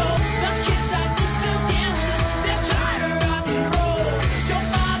soul. The kids are disco dancing, they're tired of rock and roll. Don't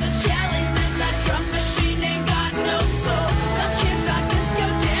bother telling them that drum machine ain't got no soul. The kids are disco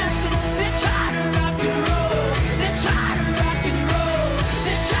dancing, they're tired of rock and roll. They're tired of rock and roll.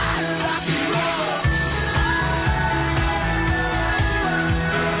 They're tired of rock and roll.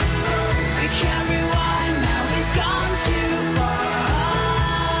 We can't rewind now, we've gone too far.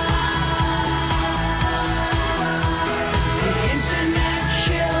 The internet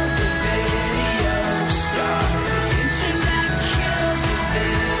killed the video star. The internet killed the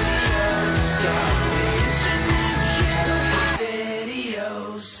video star. The internet killed the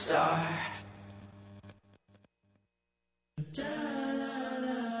video star.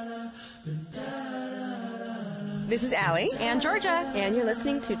 This is Allie and Georgia, and you're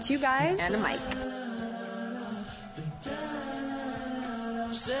listening to Two Guys and a Mic.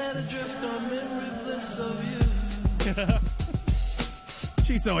 Set adrift on memory bliss of you.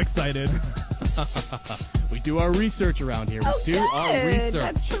 She's so excited. We do our research around here. We do our research.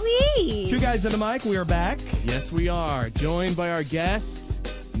 That's sweet. Two Guys and a Mic, we are back. Yes, we are. Joined by our guest,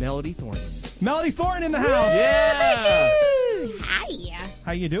 Melody Thornton. Melody Thornton in the house. Yeah. Hi.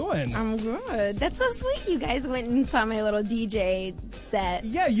 How you doing? I'm good. That's so sweet. You guys went and saw my little DJ set.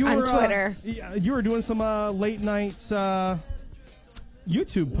 Yeah, you on were Twitter. You were doing some late nights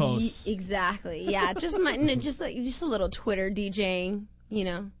YouTube posts. Exactly. Yeah, just a little Twitter DJing. You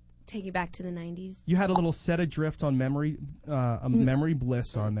know, take you back to the 90s. You had a little set adrift on memory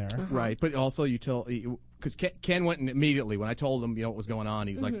bliss on there. Right, but also you told, because Ken went and immediately when I told him what was going on,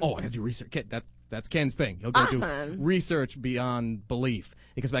 he was like, "Oh, I got to do research." Ken, that's Ken's thing. He'll go do research beyond belief.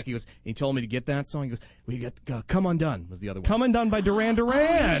 He comes back. He told me to get that song. He goes, "We got Come Undone" was the other one. Come Undone by Duran Duran.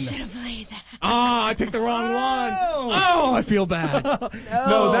 I should have played that. Oh, I picked the wrong one. Oh, I feel bad.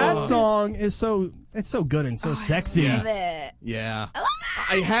 No, that song is so good and so sexy. I love it. Yeah.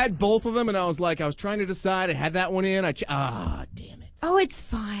 I had both of them, and I was trying to decide. I had that one in. Damn it. Oh, it's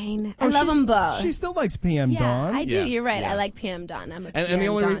fine. I love them both. She still likes PM Dawn. I do. Yeah, You're right. yeah. I like PM Dawn. I'm a And PM the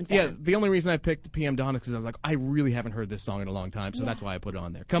only Dawn fan. the only reason I picked PM Dawn is because I was like, I really haven't heard this song in a long time, so that's why I put it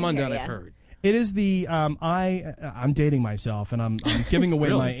on there. Come Undone, I've heard. It is the I'm dating myself, and I'm giving away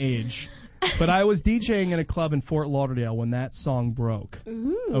my age. But I was DJing in a club in Fort Lauderdale when that song broke.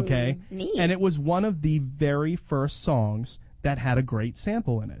 Ooh, okay? neat. And it was one of the very first songs that had a great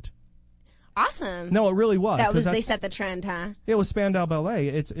sample in it. Awesome. No, it really was. They set the trend, huh? It was Spandau Ballet.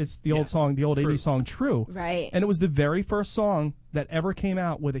 It's the old song, the old 80s song, True. Right. And it was the very first song that ever came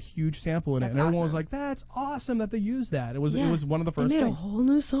out with a huge sample in it. That's And everyone was awesome. like, that's awesome that they used that. It was one of the first They made things. a whole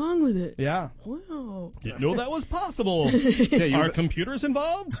new song with it. Yeah. Wow. Didn't know that was possible. Are computers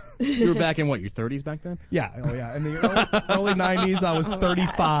involved? You were back in your 30s back then? Yeah. Oh, yeah. In the early 90s, I was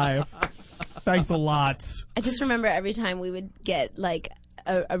 35. Thanks a lot. I just remember every time we would get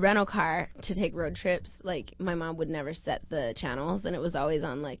a rental car to take road trips, my mom would never set the channels, and it was always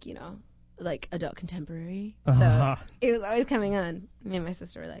on adult contemporary. So it was always coming on. Me and my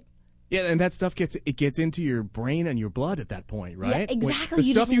sister were like, yeah, and that stuff gets into your brain and your blood at that point, right? Yeah, exactly. The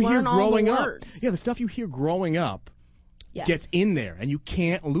You stuff just you hear learn all the growing up. words. Yeah, the stuff you hear growing up Yes. gets in there, and you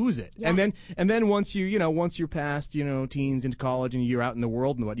can't lose it. Yeah. And then once you're past teens into college and you're out in the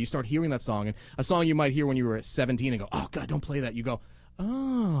world and what, you start hearing that song, and a song you might hear when you were 17 and go, oh God, don't play that. You go,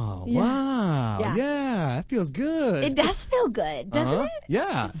 oh wow, yeah, that feels good. it does feel good, doesn't it?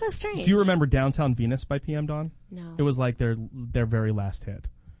 Yeah. It's so strange. Do you remember Downtown Venus by PM Dawn? No. It was like their very last hit.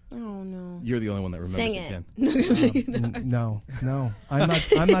 Oh no. You're the only one that remembers Sing it, Ken. No.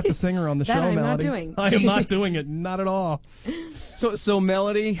 I'm not the singer on the That show, I'm not Melody. doing. I am not doing it. Not at all. So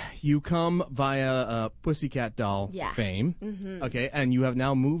Melody, you come via Pussycat Doll fame. Mm-hmm. Okay, and you have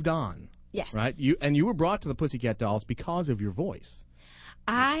now moved on. Yes. Right? You were brought to the Pussycat Dolls because of your voice.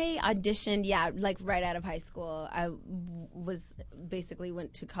 I auditioned, like right out of high school. I was basically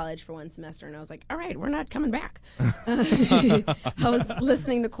went to college for one semester, and I was like, all right, we're not coming back. I was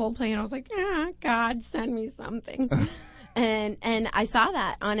listening to Coldplay, and I was like, God, send me something. And I saw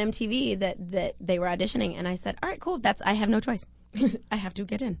that on MTV that they were auditioning, and I said, all right, cool. I have no choice. I have to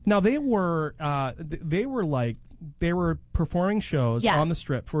get in. Now they were performing shows on the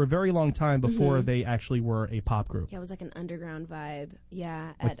Strip for a very long time before they actually were a pop group. Yeah, it was like an underground vibe.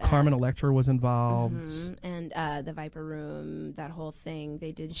 Yeah, Like Carmen Electra was involved. And the Viper Room, that whole thing.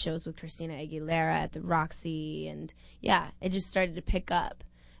 They did shows with Christina Aguilera at the Roxy, and yeah, it just started to pick up.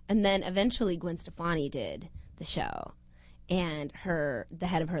 And then eventually Gwen Stefani did the show. And the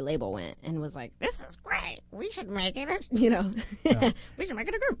head of her label went and was like, "This is great. We should make it, we should make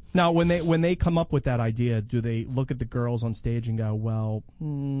it a group." Now, when they come up with that idea, do they look at the girls on stage and go, "Well,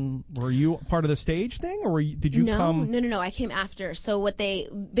 were you part of the stage thing, or did you come?" No. I came after. So what they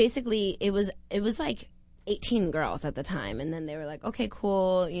basically it was like 18 girls at the time, and then they were like, "Okay,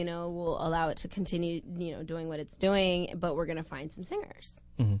 cool. We'll allow it to continue, doing what it's doing, but we're gonna find some singers."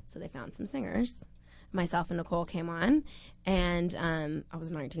 Mm-hmm. So they found some singers. Myself and Nicole came on, and I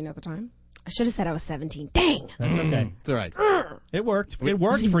was 19 at the time. I should have said I was 17. Dang! That's okay. It's all right. It worked. It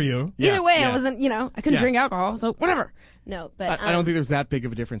worked for you. Either way, I wasn't, I couldn't drink alcohol, so whatever. No, but I don't think there's that big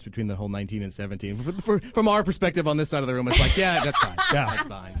of a difference between the whole 19 and 17. From our perspective on this side of the room, it's like, yeah, that's fine. That's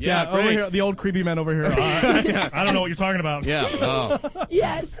fine. Yeah, over here, the old creepy men over here. I don't know what you're talking about. Yeah. Oh.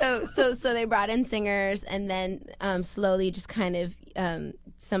 Yeah. So they brought in singers, and then slowly, just kind of,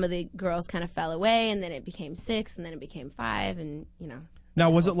 some of the girls kind of fell away, and then it became 6, and then it became 5, and Now,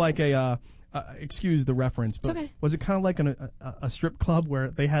 was it like excuse the reference, but okay. Was it kind of like a strip club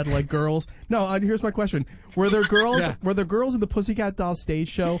where they had like girls? No, here's my question: Were there girls? Were there girls in the Pussycat Dolls stage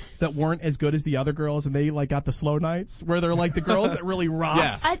show that weren't as good as the other girls, and they like got the slow nights? Were there like the girls that really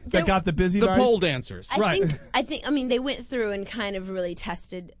rocked, that got the busy nights? pole dancers? I think. I mean, they went through and kind of really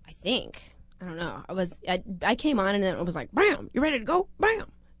tested. I don't know. I came on and then it was like, bam, you ready to go? Bam.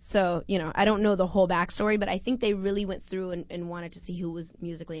 So, I don't know the whole backstory, but I think they really went through and wanted to see who was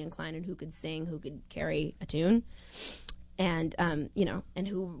musically inclined and who could sing, who could carry a tune, and, and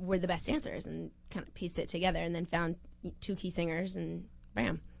who were the best dancers, and kind of pieced it together, and then found 2 key singers, and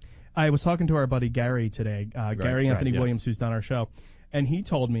bam. I was talking to our buddy Gary today, Gary Anthony Williams, who's done our show, and he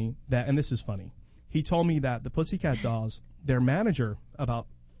told me that, and this is funny, he told me that the Pussycat Dolls, their manager, about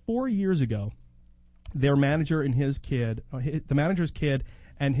 4 years ago, their manager and his kid, the manager's kid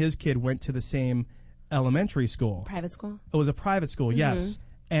and his kid went to the same elementary school. Private school? It was a private school, yes.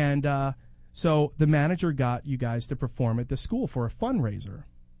 And so the manager got you guys to perform at the school for a fundraiser.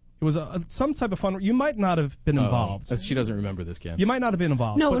 It was some type of fun. You might not have been involved. She doesn't remember this, Ken. You might not have been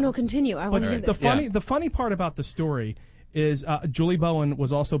involved. No, continue. I want to hear this. The funny part about the story is Julie Bowen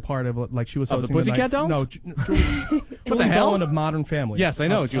was also part of, like, she was of hosting the Pussycat Dolls? No, Julie Bowen of Modern Family. Yes, I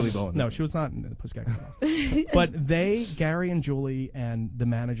know Julie Bowen. No, she was not in the Pussycat Dolls. But Gary and Julie and the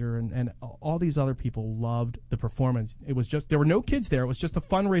manager and all these other people loved the performance. It was just, there were no kids there. It was just a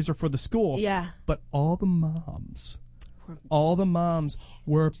fundraiser for the school. Yeah. But all the moms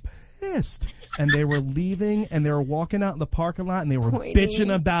were pissed, and they were leaving, and they were walking out in the parking lot, and they were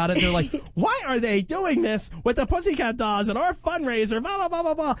bitching about it. They're like, why are they doing this with the Pussycat Dolls and our fundraiser, blah, blah, blah,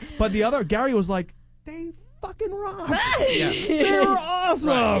 blah, blah. But the other, Gary was like, they fucking rock. They were awesome.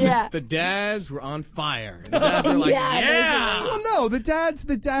 Right. Yeah. The dads were on fire. The dads were like, Well, no, the dads.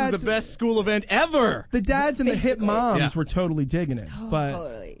 This is the best school event ever. The dads and the hip moms were totally digging it. But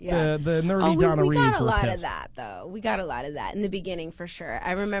the nerdy Donna Reeds were pissed. We got a lot of that, though. We got a lot of that in the beginning, for sure.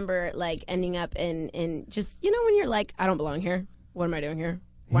 I remember, like, ending up in just, when you're like, I don't belong here. What am I doing here?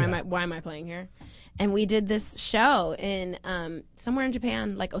 Why am I playing here? And we did this show in somewhere in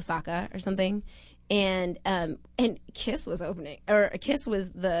Japan, like Osaka or something. And Kiss was opening, or Kiss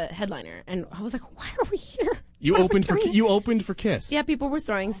was the headliner, and I was like, "Why are we here?" You opened for Kiss. Yeah, people were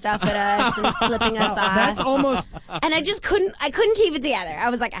throwing stuff at us and flipping us off. That's almost. And I just couldn't keep it together. I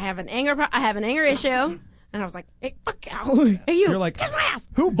was like, I have an anger issue. And I was like, hey, fuck you. Hey, you. You're like, kiss my ass.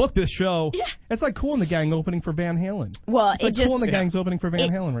 Who booked this show? Yeah. It's like Kool and the Gang opening for Van Halen. Well, it's like Kool and the Gang's opening for Van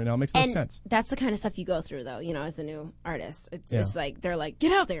Halen right now. It makes no sense. That's the kind of stuff you go through, though, as a new artist. It's like, they're like,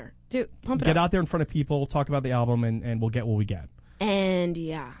 get out there. Dude, pump it up. Get out there in front of people, talk about the album, and we'll get what we get. And,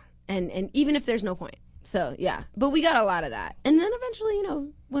 yeah. And even if there's no point. So, yeah. But we got a lot of that. And then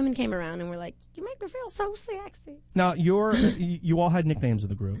eventually, women came around and were like, you make me feel so sexy. Now, you all had nicknames in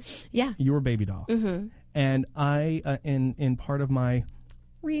the group. Yeah. You were Baby Doll. Mm-hmm. And I, in part of my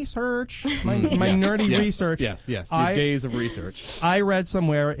research, my nerdy research. Yes, your days of research. I read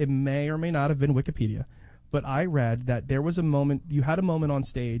somewhere, it may or may not have been Wikipedia, but I read that there was a moment, you had a moment on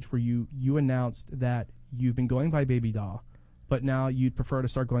stage where you announced that you've been going by Baby Doll, but now you'd prefer to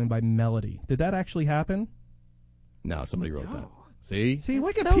start going by Melody. Did that actually happen? No, somebody wrote that. See,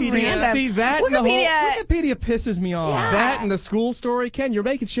 Wikipedia. So see that Wikipedia pisses me off. Yeah. That and the school story, Ken. You're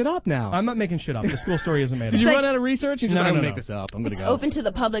making shit up now. I'm not making shit up. The school story isn't made up. Did you run out of research? I'm No. gonna make this up. I'm gonna It's go. open to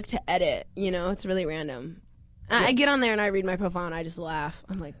the public to edit. It's really random. I get on there and I read my profile and I just laugh.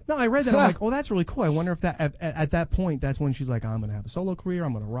 I'm like, No, I read that. I'm like, oh, that's really cool. I wonder if that at that point, that's when she's like, I'm going to have a solo career.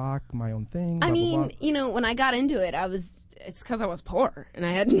 I'm going to rock my own thing. Blah, I blah, mean, blah. when I got into it, it's because I was poor and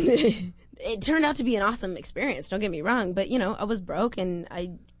I had, it turned out to be an awesome experience. Don't get me wrong. But, I was broke and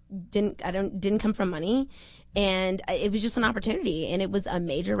I didn't come from money, and it was just an opportunity, and it was a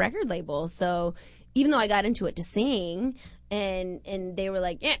major record label. So even though I got into it to sing, and they were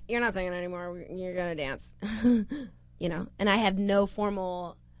like, yeah, you're not singing anymore, you're gonna dance, and I have no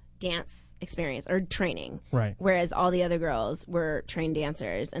formal dance experience or training, right? Whereas all the other girls were trained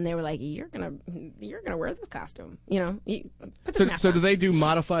dancers, and they were like, you're gonna wear this costume, put this mask So on. do they do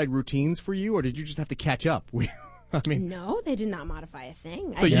modified routines for you, or did you just have to catch up? I mean, no, they did not modify a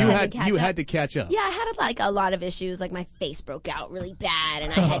thing. So you had to catch up. Yeah, I had like a lot of issues. Like my face broke out really bad,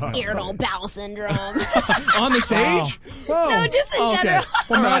 and I had irritable bowel syndrome. On the stage? Whoa. No, just in general.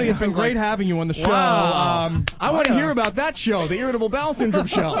 Well, Melody, it's been great having you on the show. Wow. I want to hear about that show, the irritable bowel syndrome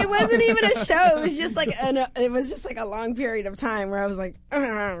show. It wasn't even a show. It was just like a long period of time where I was like,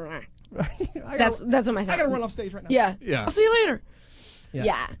 that's what my. I gotta run off stage right now. Yeah. I'll see you later.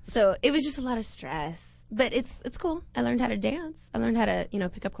 Yeah. So it was just a lot of stress. But it's cool. I learned how to dance. I learned how to,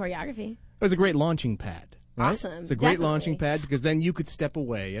 pick up choreography. It was a great launching pad. Right? Awesome. It's a great Definitely. launching pad because then you could step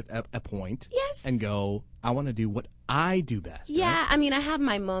away at a point and go, I want to do what I do best. Yeah, right? I mean, I have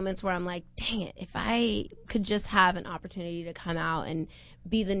my moments where I'm like, dang it, if I could just have an opportunity to come out and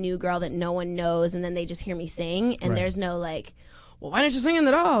be the new girl that no one knows, and then they just hear me sing, and there's no like, well, why didn't you sing in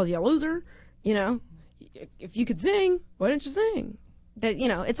the Dolls, you loser? If you could sing, why didn't you sing? That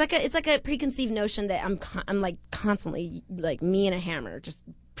it's like a preconceived notion that I'm like constantly like me and a hammer just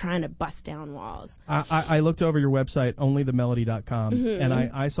trying to bust down walls. I looked over your website, onlythemelody.com, Mm-hmm. and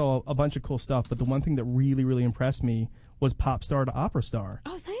I saw a bunch of cool stuff. But the one thing that really, really impressed me was pop star to opera star.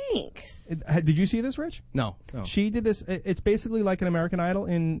 Oh, thanks. Did you see this, Rich? No. She did this. It's basically like an American Idol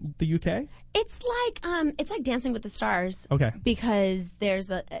in the UK. It's like Dancing with the Stars. Okay. Because there's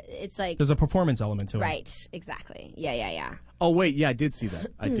a performance element to it. Right. Exactly. Yeah. Oh, wait. Yeah, I did see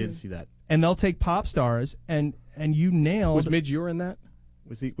that. I did see that. And they'll take pop stars, and you nailed. Was Midge Ure in that?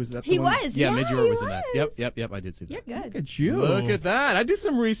 Was that the He one? was. Yeah, Yeah, Midge he Ure was in was. that. Yep, I did see that. You're good. Look at you. Look at that. I did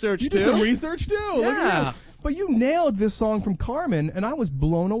some research, You too. did some research too. Look at you. But you nailed this song from Carmen, and I was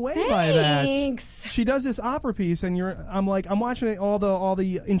blown away by that. Thanks. She does this opera piece, and I'm watching it, all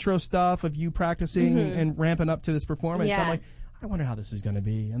the intro stuff of you practicing and ramping up to this performance. Yeah. I'm like, I wonder how this is going to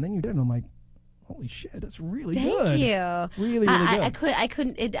be. And then you did it, and I'm like, holy shit, that's really Thank good. you. Really, really good. I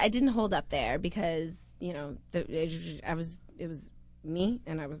couldn't. I didn't hold up there because it was me,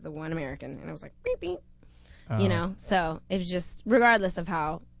 and I was the one American, and I was like beep beep. So it was just regardless of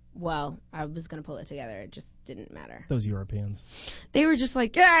how well I was going to pull it together, it just didn't matter. Those Europeans. They were just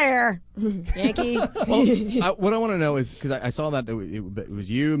like, get out of here, Yankee. What I want to know is, because I saw that it was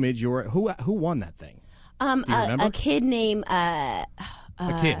you, Midge Ure. Who won that thing? Do you remember? A kid named A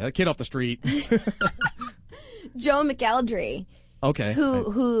kid off the street. Joe McElderry. Okay.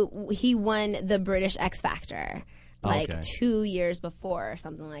 Who he won the British X Factor like Okay. 2 years before or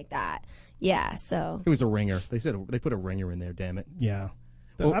something like that. Yeah, so It was a ringer. They said they put a ringer in there. Damn it. Yeah.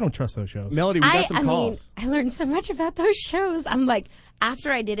 Well, I don't trust those shows. Melody, we got some calls. I learned so much about those shows. I'm like,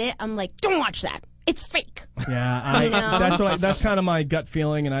 after I did it, I'm like, don't watch that. It's fake. Yeah, that's kind of my gut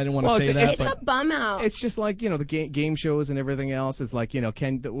feeling, and I didn't want to say that. It's a bum out. It's just like, the game shows and everything else. It's like,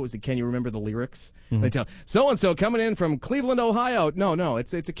 Ken, what was it? Can you remember the lyrics? Mm-hmm. They tell so-and-so coming in from Cleveland, Ohio. No,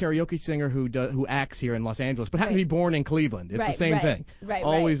 it's a karaoke singer who acts here in Los Angeles, but happened to be born in Cleveland. It's the same thing. Right.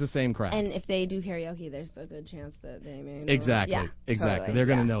 Always the same crap. And if they do karaoke, there's a good chance that they may know. Exactly. Yeah, Exactly. totally. They're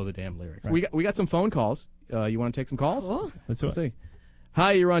going to Yeah. know the damn lyrics. Right. We got some phone calls. You want to take some calls? Cool. Let's see.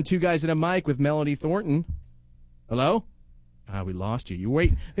 Hi, you're on Two Guys and a Mic with Melody Thornton. Hello? We lost you. You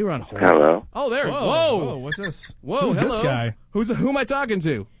wait. They were on hold. Hello. Oh, there. Whoa. What's this? Whoa. Who's hello. this guy? Who am I talking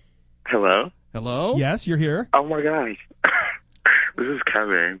to? Hello. Hello? Yes, you're here. Oh my gosh. This is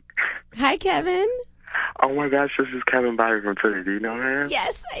Kevin. Hi, Kevin. Oh my gosh, this is Kevin Bobby from Twitter. Do you know him?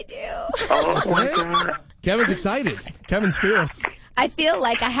 Yes, I do. Oh my god. Kevin's excited. Kevin's fierce. I feel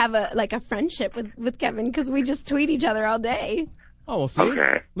like I have a friendship with Kevin because we just tweet each other all day. Oh, well, see?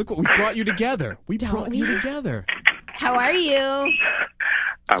 Okay. Look what we brought you together. We brought you together. How are you?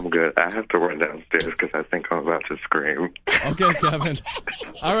 I'm good. I have to run downstairs because I think I'm about to scream. Okay, Kevin.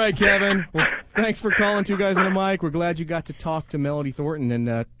 All right, Kevin. Well, thanks for calling Two Guys and a Mic. We're glad you got to talk to Melody Thornton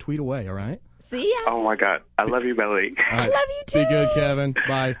and tweet away, all right? See ya. Oh my god. I love you, Melody. All right. I love you too. Be good, Kevin.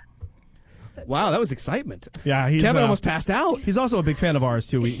 Bye. Wow, that was excitement. Yeah, Kevin almost passed out. He's also a big fan of ours,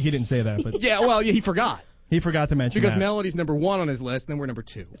 too. He didn't say that, but Yeah, well, he forgot. he forgot to mention Because that. Melody's number 1 on his list, then we're number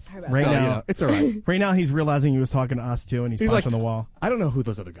 2. Sorry about Right that. now, It's all right. Right now, he's realizing he was talking to us, too, and he's punching like, the wall. I don't know who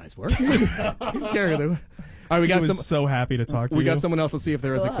those other guys were. All right, we got He was so happy to talk to We you. got someone else. Let's see if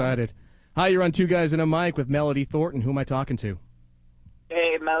they're as excited. Hi, you're on Two Guys and a Mic with Melody Thornton. Who am I talking to?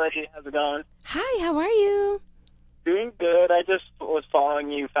 Hey, Melody, how's it going? Hi, how are you? Doing good. I just was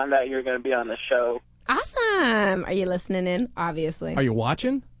following you, found out you were going to be on the show. Awesome. Are you listening in? Obviously. Are you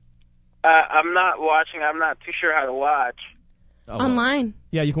watching? I'm not watching. I'm not too sure how to watch. Online.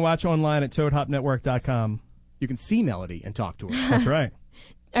 Yeah, you can watch online at ToadHopNetwork.com. You can see Melody and talk to her. That's right.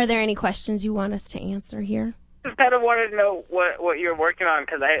 Are there any questions you want us to answer here? Just kind of wanted to know what you're working on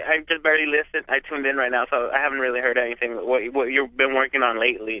because I just barely listened. I tuned in right now, so I haven't really heard anything. What you've been working on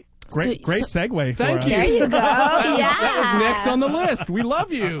lately? Great segue. Thank for you. us. There you go. That was Yeah. next on the list. We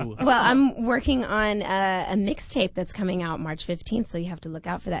love you. Well, I'm working on a mixtape that's coming out March 15th, so you have to look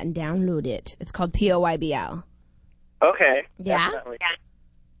out for that and download it. It's called POYBL. Okay. Yeah? Definitely.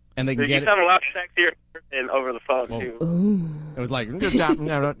 And they can You get it. sound a lot sexier and over the phone, too. It was like, you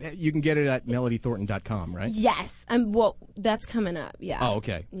can get it at melodythornton.com, right? Yes. Well, that's coming up. Yeah. Oh,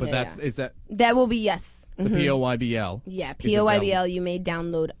 okay. But Yeah, is that That will be yes. the Mhm. POYBL? Yeah, Is it down- POYBL. You may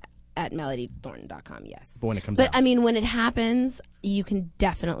download at melodythornton.com. Yes. But when it comes But out. I mean, when it happens, you can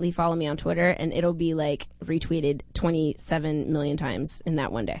definitely follow me on Twitter, and it'll be like retweeted 27 million times in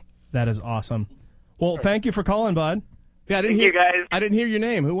that one day. That is awesome. Well, thank you for calling, bud. Yeah, I didn't Thank you, guys. I didn't hear your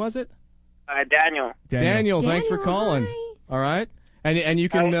name. Who was it? Daniel. Daniel, thanks for Daniel, calling. hi. All right. And you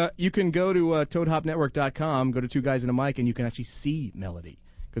can go to ToadHopNetwork.com, go to Two Guys and a Mic, and you can actually see Melody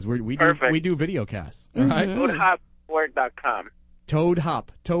because we do video casts. All right. ToadHopNetwork.com.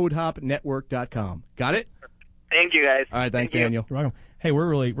 ToadHopNetwork.com. Got it? Thank you, guys. All right. Thanks, Thank you. Daniel. You're welcome. Hey, we're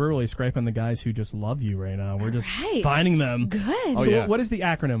really scraping the guys who just love you right now. We're just Right. finding them. Good. Oh, So yeah. what is the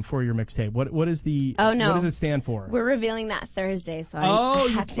acronym for your mixtape? What is the? Oh, no. What does it stand for? We're revealing that Thursday, so Oh, I you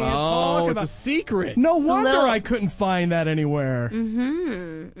have can't to. talk it's about. a secret. No It's a wonder little- I couldn't find that anywhere.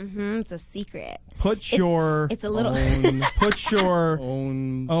 It's a secret. Put your it's a little- put your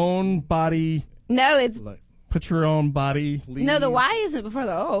own body. No, it's Put your own body. no. The Y isn't before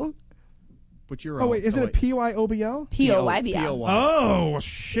the O. Put your Oh wait, isn't it PYOBL? POYBL. Oh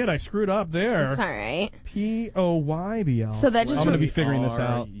shit! I screwed up there. It's all right. POYBL. So that just I'm gonna be rem- figuring this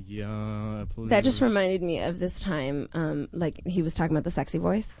out. Yeah, please. That just reminded me of this time, like he was talking about the sexy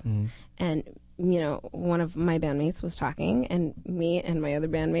voice, and one of my bandmates was talking, and me and my other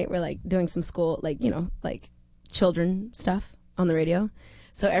bandmate were like doing some school, like children stuff on the radio.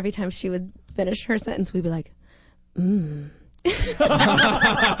 So every time she would finish her sentence, we'd be like,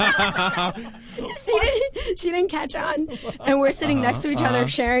 she didn't catch on, and we're sitting next to each other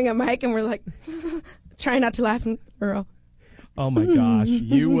sharing a mic, and we're like trying not to laugh. And Earl, Oh my gosh.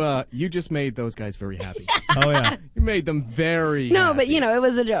 You just made those guys very happy. Oh yeah. You made them very no, happy. but it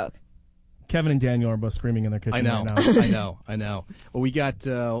was a joke. Kevin and Daniel are both screaming in their kitchen I know, right now. I know. Well, we got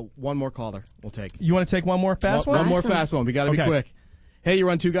one more caller. We'll take. You want to take one more fast one? One more fast one. We got to Okay. be quick. Hey,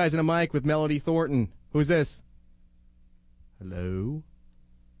 you're on Two Guys and a Mic with Melody Thornton. Who's this? Hello.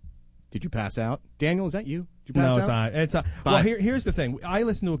 Did you pass out? Daniel, is that you? Did you pass No, out? it's not. It's not. Bye. Well, here's the thing. I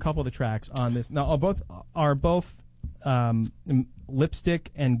listened to a couple of the tracks on this. Now, are both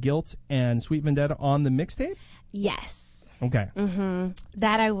Lipstick and Guilt and Sweet Vendetta on the mixtape? Yes. Okay.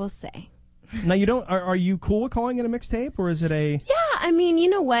 That I will say. Now, you don't. Are you cool with calling it a mixtape, or is it a? Yeah, I mean, you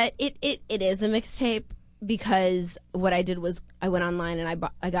know what? It is a mixtape because what I did was I went online and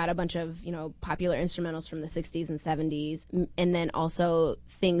I got a bunch of popular instrumentals from the 60s and 70s, and then also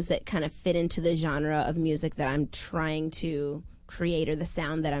things that kind of fit into the genre of music that I'm trying to create, or the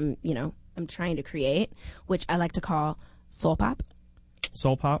sound that I'm trying to create, which I like to call soul pop.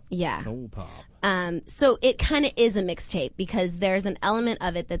 Soul pop? Yeah. Soul pop. So it kind of is a mixtape because there's an element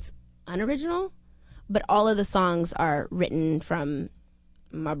of it that's unoriginal, but all of the songs are written from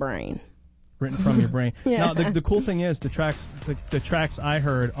my brain. Written from your brain. Yeah. Now, the cool thing is the tracks I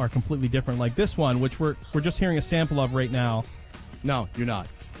heard are completely different. Like this one, which we're just hearing a sample of right now. No, you're not.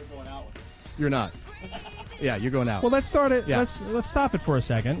 You're not. Yeah, you're going out. Well, let's start it. Yeah. Let's stop it for a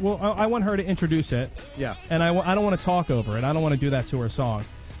second. Well, I want her to introduce it. Yeah. And I don't want to talk over it. I don't want to do that to her song.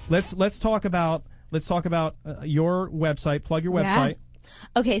 Let's talk about your website. Plug your website.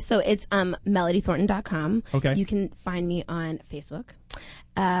 Okay, so it's melodythornton.com. Okay. You can find me on Facebook,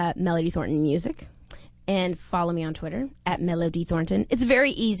 Melody Thornton Music, and follow me on Twitter at Melody Thornton. It's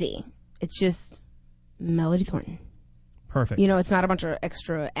very easy. It's just Melody Thornton. Perfect. You know, it's not a bunch of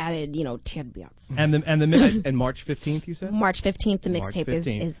extra added, tidbits. And the and March 15th, you said? March 15th, the March mixtape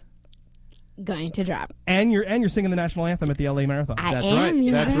 15th. is going to drop. And you're singing the national anthem at the LA Marathon. That's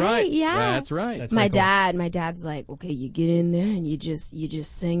right. Yeah. That's right. That's my very cool. my dad's like, okay, you get in there and you just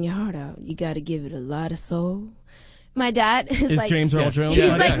sing your heart out. You got to give it a lot of soul. My dad is like James Earl Jones. He's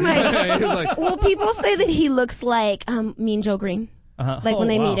like my. He's like, Well, people say that he looks like Mean Joe Green. Like when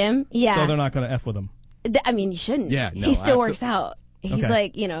they meet him. Yeah. So they're not going to F with him. I mean, you shouldn't. Yeah, no, he still works out. He's Okay.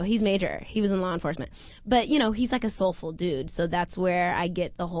 like, he's major. He was in law enforcement. But, he's like a soulful dude. So that's where I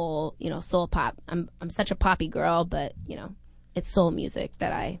get the whole, soul pop. I'm such a poppy girl, but, it's soul music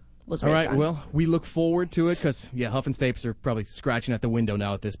that I was all raised right, on. well, we look forward to it because, Huff and Stapes are probably scratching at the window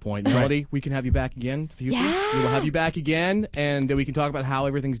now at this point. Melody, we can have you back again in the future. Yeah. We will have you back again, and we can talk about how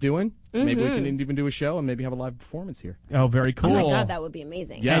everything's doing. Maybe we can even do a show and maybe have a live performance here. Oh, very cool. Oh, my God, that would be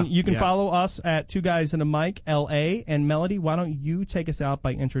amazing. Yeah. And you can follow us at Two Guys and a Mic, LA. And Melody, why don't you take us out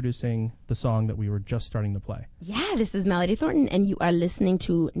by introducing the song that we were just starting to play? Yeah, this is Melody Thornton, and you are listening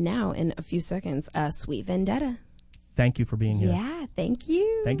to, now in a few seconds, Sweet Vendetta. Thank you for being here. Yeah, thank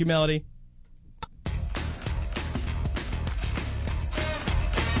you. Thank you, Melody.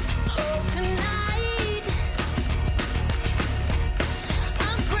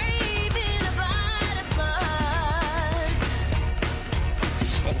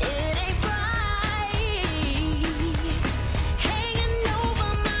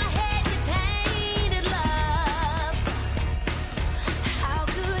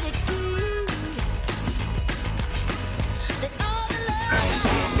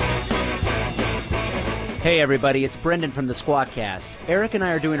 Hey everybody, it's Brendan from the Squawkcast. Eric and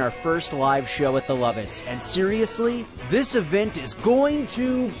I are doing our first live show at the Lovitz, and seriously, this event is going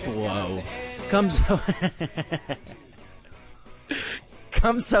to blow. Come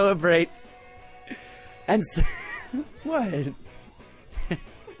celebrate and what?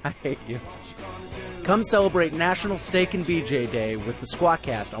 I hate you. Come celebrate National Steak and BJ Day with the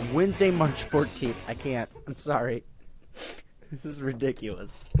Squawkcast on Wednesday, March 14th. I can't. I'm sorry. This is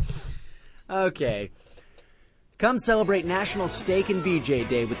ridiculous. Okay. Come celebrate National Steak and BJ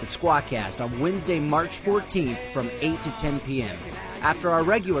Day with the Squawkcast on Wednesday, March 14th from 8 to 10 p.m. After our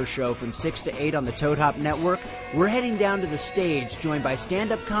regular show from 6 to 8 on the Toad Hop Network, we're heading down to the stage joined by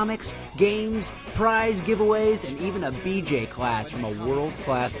stand-up comics, games, prize giveaways, and even a BJ class from a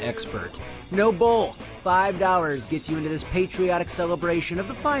world-class expert. No bull. $5 gets you into this patriotic celebration of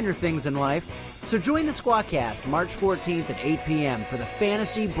the finer things in life. So join the Squawkcast March 14th at 8 p.m. for the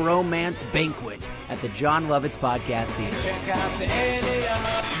Fantasy Bromance Banquet at the John Lovitz Podcast Theater.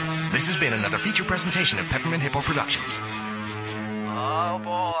 This has been another feature presentation of Peppermint Hippo Productions.